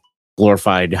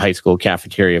glorified high school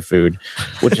cafeteria food,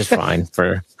 which is fine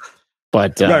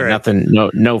nothing,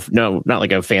 not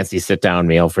like a fancy sit down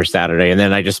meal for Saturday. And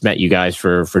then I just met you guys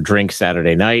for drinks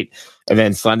Saturday night. And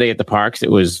then Sunday at the parks, it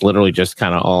was literally just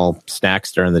kind of all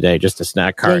snacks during the day, just a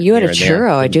snack cart. Yeah, you had a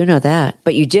churro. I do know that.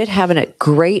 But you did have a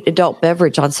great adult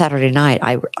beverage on Saturday night.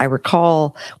 I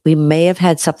recall we may have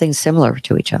had something similar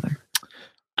to each other.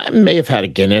 I may have had a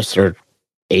Guinness or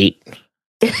 8.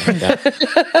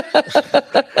 It's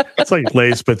like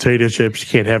Lay's potato chips. You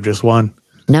can't have just one.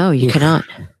 No, you cannot.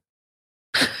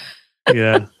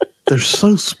 Yeah. They're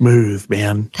so smooth,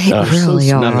 man. They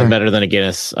really are. Nothing better than a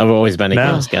Guinness. I've always been a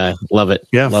Guinness guy. Love it.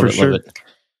 Yeah, love for it, sure. Love it.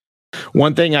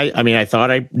 One thing, I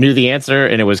thought I knew the answer,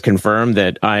 and it was confirmed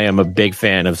that I am a big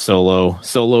fan of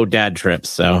solo dad trips.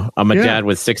 So I'm a dad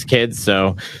with 6 kids,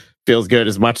 so feels good.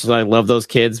 As much as I love those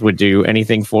kids, would do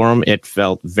anything for them. It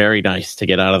felt very nice to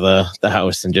get out of the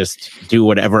house and just do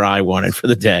whatever I wanted for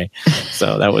the day.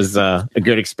 So that was a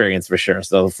good experience for sure.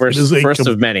 So first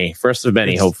of many,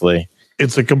 hopefully.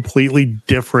 It's a completely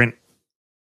different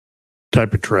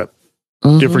type of trip.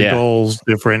 Different goals,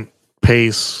 different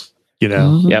pace,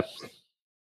 Yep.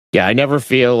 Yeah, I never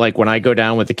feel like when I go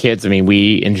down with the kids, I mean,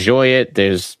 we enjoy it.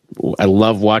 I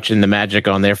love watching the magic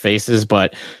on their faces,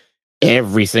 but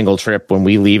every single trip when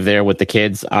we leave there with the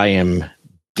kids, I am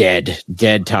dead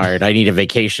tired. I need a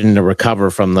vacation to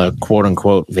recover from the quote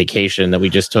unquote vacation that we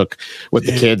just took with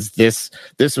the kids. This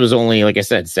was only, like I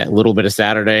said, a little bit of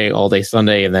Saturday, all day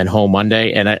Sunday, and then home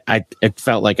Monday. And it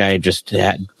felt like I just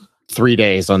had 3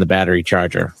 days on the battery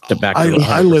charger to back.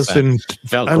 I listened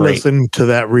to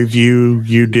that review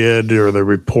you did, or the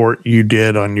report you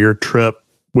did on your trip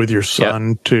with your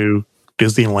son to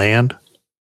Disneyland.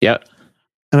 Yep.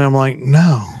 And I'm like,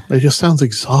 no, it just sounds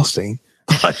exhausting.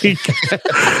 Like, it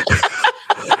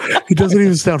doesn't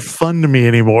even sound fun to me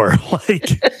anymore. Like,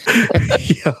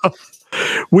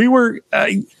 we were,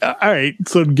 all right.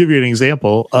 So to give you an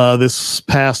example, this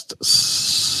past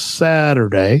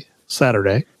Saturday,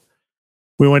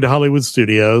 we went to Hollywood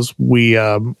Studios. We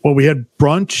had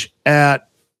brunch at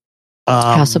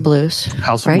House of Blues.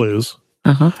 House of Blues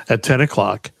at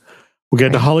 10:00. We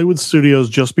got to Hollywood Studios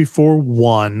just before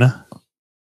 1.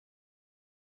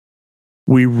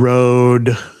 We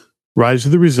rode Rise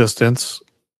of the Resistance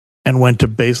and went to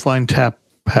Baseline Tap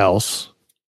House.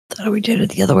 Thought we did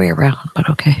it the other way around, but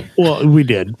okay. Well, we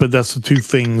did, but that's the 2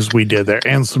 things we did there,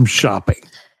 and some shopping.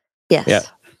 Yes. Yeah.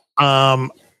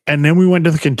 And then we went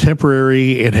to the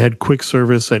Contemporary. It had quick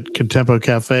service at Contempo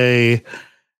Cafe,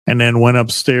 and then went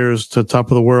upstairs to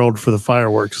Top of the World for the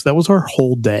fireworks. That was our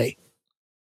whole day.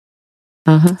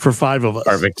 For 5 of us.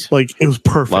 Perfect. Like, it was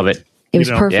perfect. Love it. It was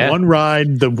perfect. Yeah.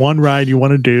 The one ride you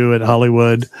want to do at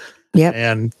Hollywood. Yep.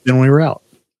 And then we were out.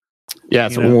 Yeah.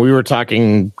 So when we were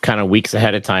talking kind of weeks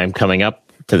ahead of time coming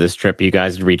up to this trip, you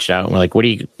guys reached out and were like,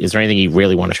 is there anything you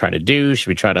really want to try to do? Should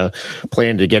we try to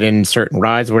plan to get in certain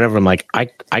rides or whatever? I'm like, I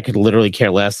could literally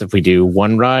care less if we do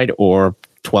 1 ride or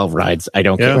 12 rides. I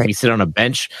don't care if we sit on a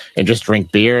bench and just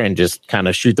drink beer and just kind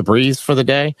of shoot the breeze for the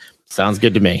day. Sounds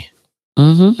good to me.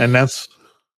 Mm-hmm. And that's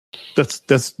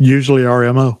usually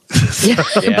our MO.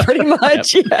 Yeah, pretty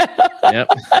much. Yep.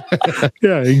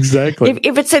 Yeah, exactly.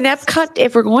 If it's an Epcot,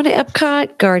 if we're going to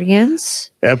Epcot,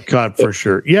 Guardians. Epcot for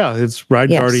sure. Yeah, it's Ride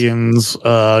Guardians,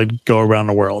 go around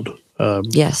the world.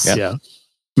 Yes. Yeah.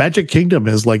 Magic Kingdom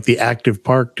is like the active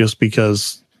park just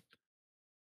because,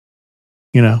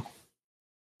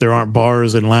 there aren't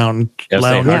bars and lounges.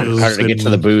 Harder to get to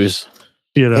the booze.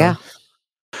 Yeah.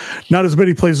 Not as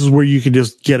many places where you can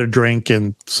just get a drink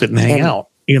and sit and hang out.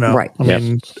 Right. I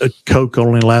mean, a Coke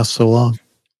only lasts so long.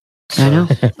 So,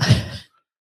 I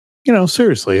know.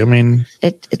 Seriously. I mean,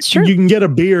 it's true. You can get a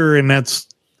beer and that's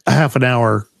a half an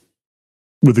hour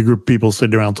with a group of people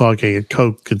sitting around talking. A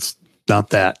Coke, it's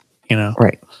not that,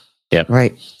 Right. Yep.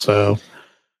 Right. So,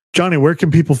 Johnny, where can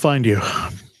people find you?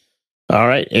 All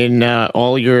right. In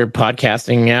all your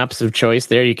podcasting apps of choice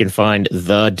there, you can find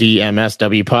the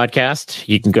DMSW podcast.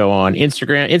 You can go on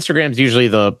Instagram. Instagram's usually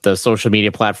the social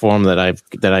media platform that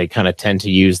I kind of tend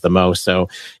to use the most. So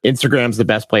Instagram's the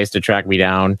best place to track me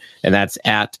down, and that's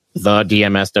at the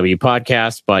DMSW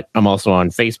podcast. But I'm also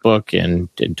on Facebook and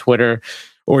Twitter,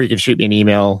 or you can shoot me an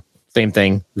email. Same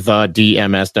thing, the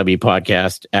DMSW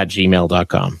podcast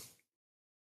 @gmail.com.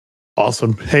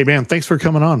 Awesome. Hey, man, thanks for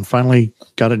coming on. Finally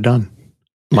got it done.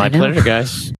 My pleasure,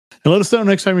 guys. And let us know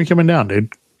next time you're coming down,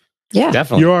 dude. Yeah,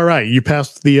 definitely. You're all right. You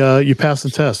passed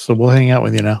the test, so we'll hang out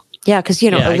with you now. Yeah, because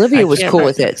Olivia was cool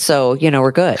with it, so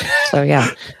we're good. So yeah,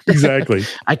 exactly.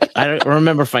 I don't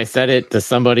remember if I said it to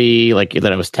somebody like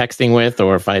that I was texting with,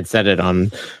 or if I had said it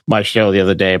on my show the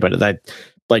other day. But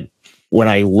when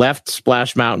I left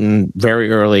Splash Mountain very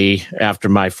early after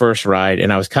my first ride,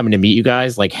 and I was coming to meet you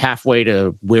guys, like halfway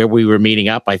to where we were meeting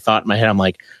up, I thought in my head, I'm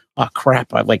like, oh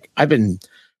crap! I've been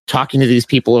talking to these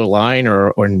people online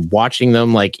or watching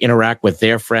them like interact with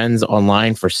their friends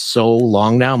online for so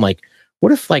long now. I'm like,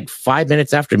 what if 5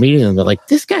 minutes after meeting them, they're like,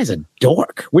 this guy's a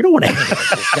dork. We don't want to hang out with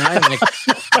this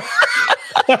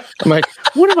guy. I'm like,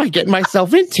 what am I getting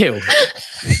myself into?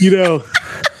 Here,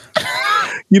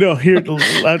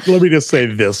 let me just say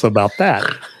this about that.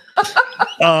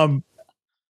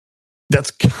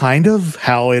 That's kind of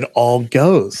how it all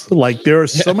goes. Like, there are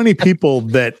so many people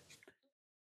that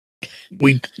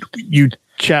you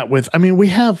chat with. I mean, we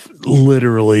have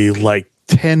literally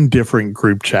 10 different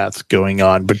group chats going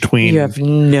on between. You have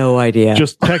no idea.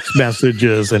 Just text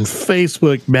messages and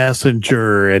Facebook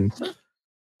Messenger, and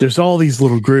there's all these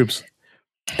little groups.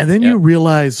 And then you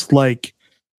realize,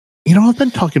 I've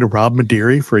been talking to Rob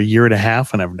Maderi for 1.5 years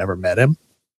and I've never met him.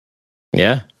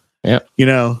 Yeah. Yeah.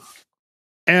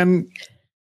 And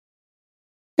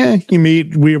you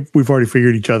meet, we've already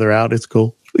figured each other out. It's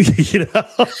cool. Yeah.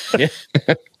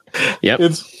 Yep.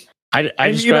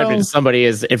 I described it to somebody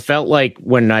as it felt like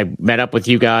when I met up with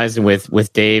you guys and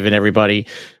with Dave and everybody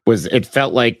it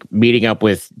felt like meeting up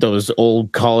with those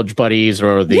old college buddies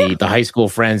or the high school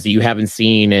friends that you haven't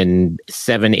seen in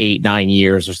 7, 8, 9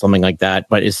 years or something like that.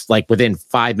 But it's like within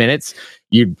 5 minutes,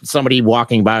 somebody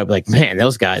walking by would be like, man,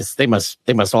 those guys, they must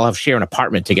all share an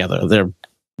apartment together. They're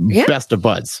best of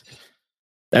buds.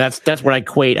 And that's what I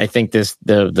equate. I think this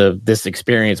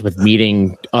experience with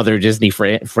meeting other Disney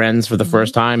friends for the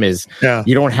first time is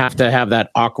you don't have to have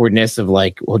that awkwardness of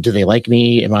well, do they like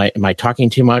me? Am I talking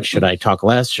too much? Should I talk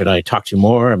less? Should I talk too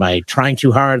more? Am I trying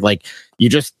too hard? It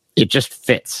just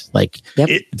fits.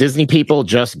 Disney people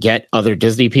just get other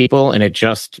Disney people, and it's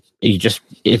just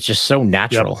so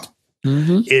natural. Yep.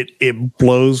 Mm-hmm. It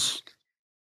blows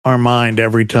our mind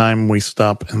every time we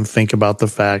stop and think about the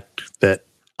fact that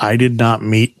I did not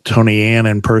meet Tony Ann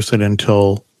in person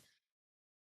until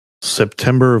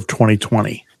September of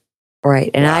 2020.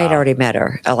 Right. And I had already met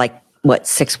her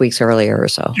 6 weeks earlier or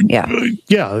so. Yeah.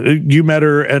 Yeah. You met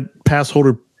her at pass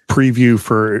holder preview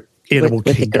for Animal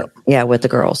Kingdom. With the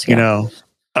girls. Yeah.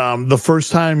 The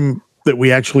first time that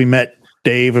we actually met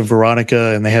Dave and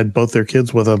Veronica and they had both their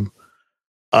kids with them,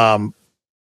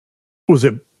 was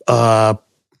it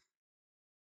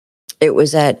it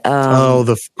was at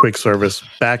the quick service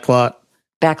Backlot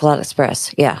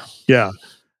Express. Yeah. Yeah.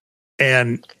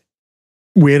 And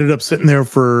we ended up sitting there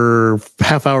for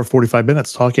half hour, 45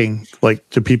 minutes talking like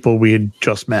to people we had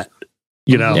just met,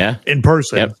 in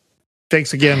person. Yep.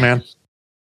 Thanks again, man.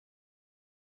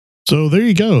 So there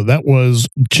you go. That was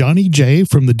Johnny J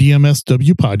from the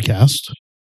DMSW podcast.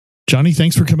 Johnny,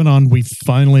 thanks for coming on. We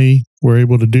finally were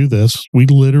able to do this. We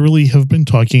literally have been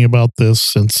talking about this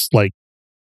since like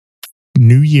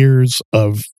New Year's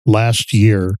of last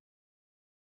year,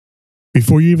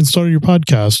 before you even started your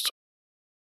podcast.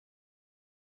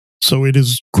 So it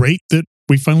is great that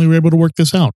we finally were able to work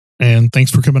this out. And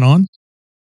thanks for coming on.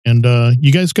 And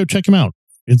you guys go check him out.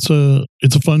 It's a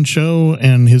fun show,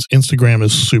 and his Instagram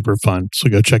is super fun. So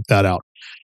go check that out.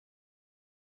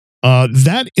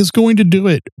 That is going to do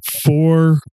it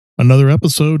for another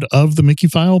episode of the Mickey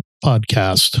File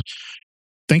podcast.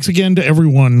 Thanks again to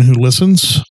everyone who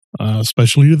listens,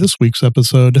 especially to this week's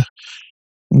episode.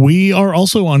 We are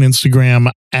also on Instagram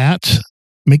at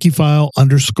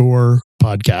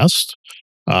MickeyFile_podcast.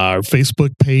 Our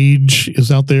Facebook page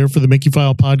is out there for the Mickey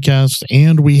File podcast,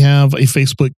 and we have a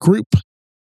Facebook group,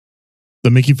 the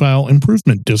Mickey File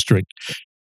Improvement District.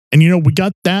 And, we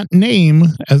got that name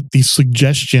as the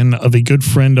suggestion of a good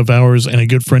friend of ours and a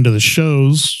good friend of the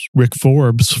show's, Rick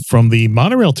Forbes, from the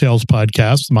Monorail Tales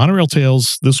podcast. Monorail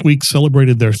Tales this week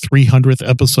celebrated their 300th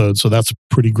episode, so that's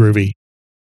pretty groovy.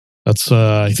 That's,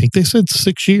 I think they said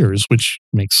 6 years, which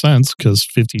makes sense because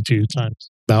 52 times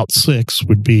about 6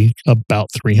 would be about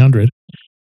 300.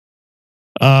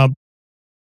 Our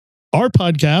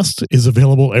podcast is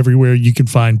available everywhere you can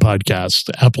find podcasts: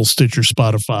 Apple, Stitcher,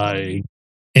 Spotify,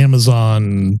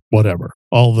 Amazon, whatever,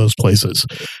 all those places.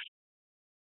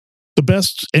 The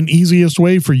best and easiest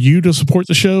way for you to support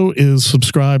the show is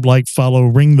subscribe, like, follow,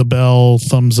 ring the bell,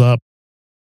 thumbs up,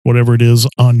 whatever it is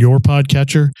on your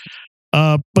podcatcher.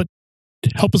 But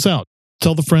help us out.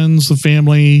 Tell the friends, the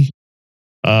family,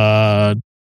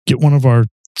 get one of our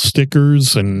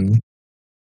stickers and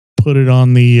put it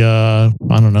on the,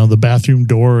 the bathroom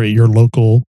door at your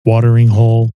local watering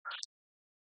hole.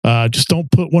 Just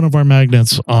don't put one of our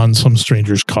magnets on some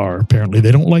stranger's car. Apparently,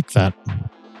 they don't like that.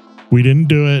 We didn't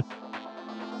do it.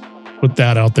 Put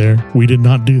that out there. We did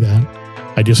not do that.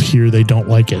 I just hear they don't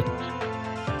like it.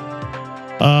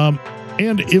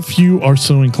 And if you are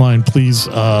so inclined, please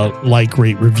like,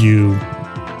 rate, review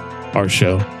our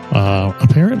show.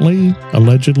 Apparently,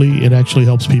 allegedly, it actually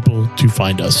helps people to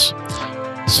find us.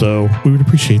 So we would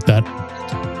appreciate that.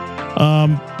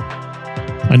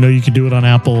 I know you can do it on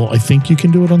Apple. I think you can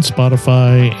do it on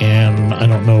Spotify, and I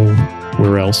don't know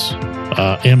where else.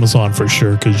 Amazon for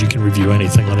sure, because you can review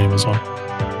anything on Amazon.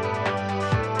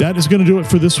 That is going to do it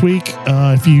for this week.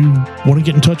 If you want to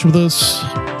get in touch with us,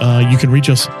 you can reach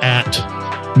us at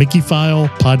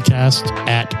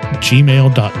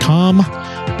mickeyfilepodcast@gmail.com.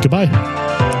 Goodbye.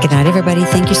 Good night, everybody.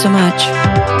 Thank you so much.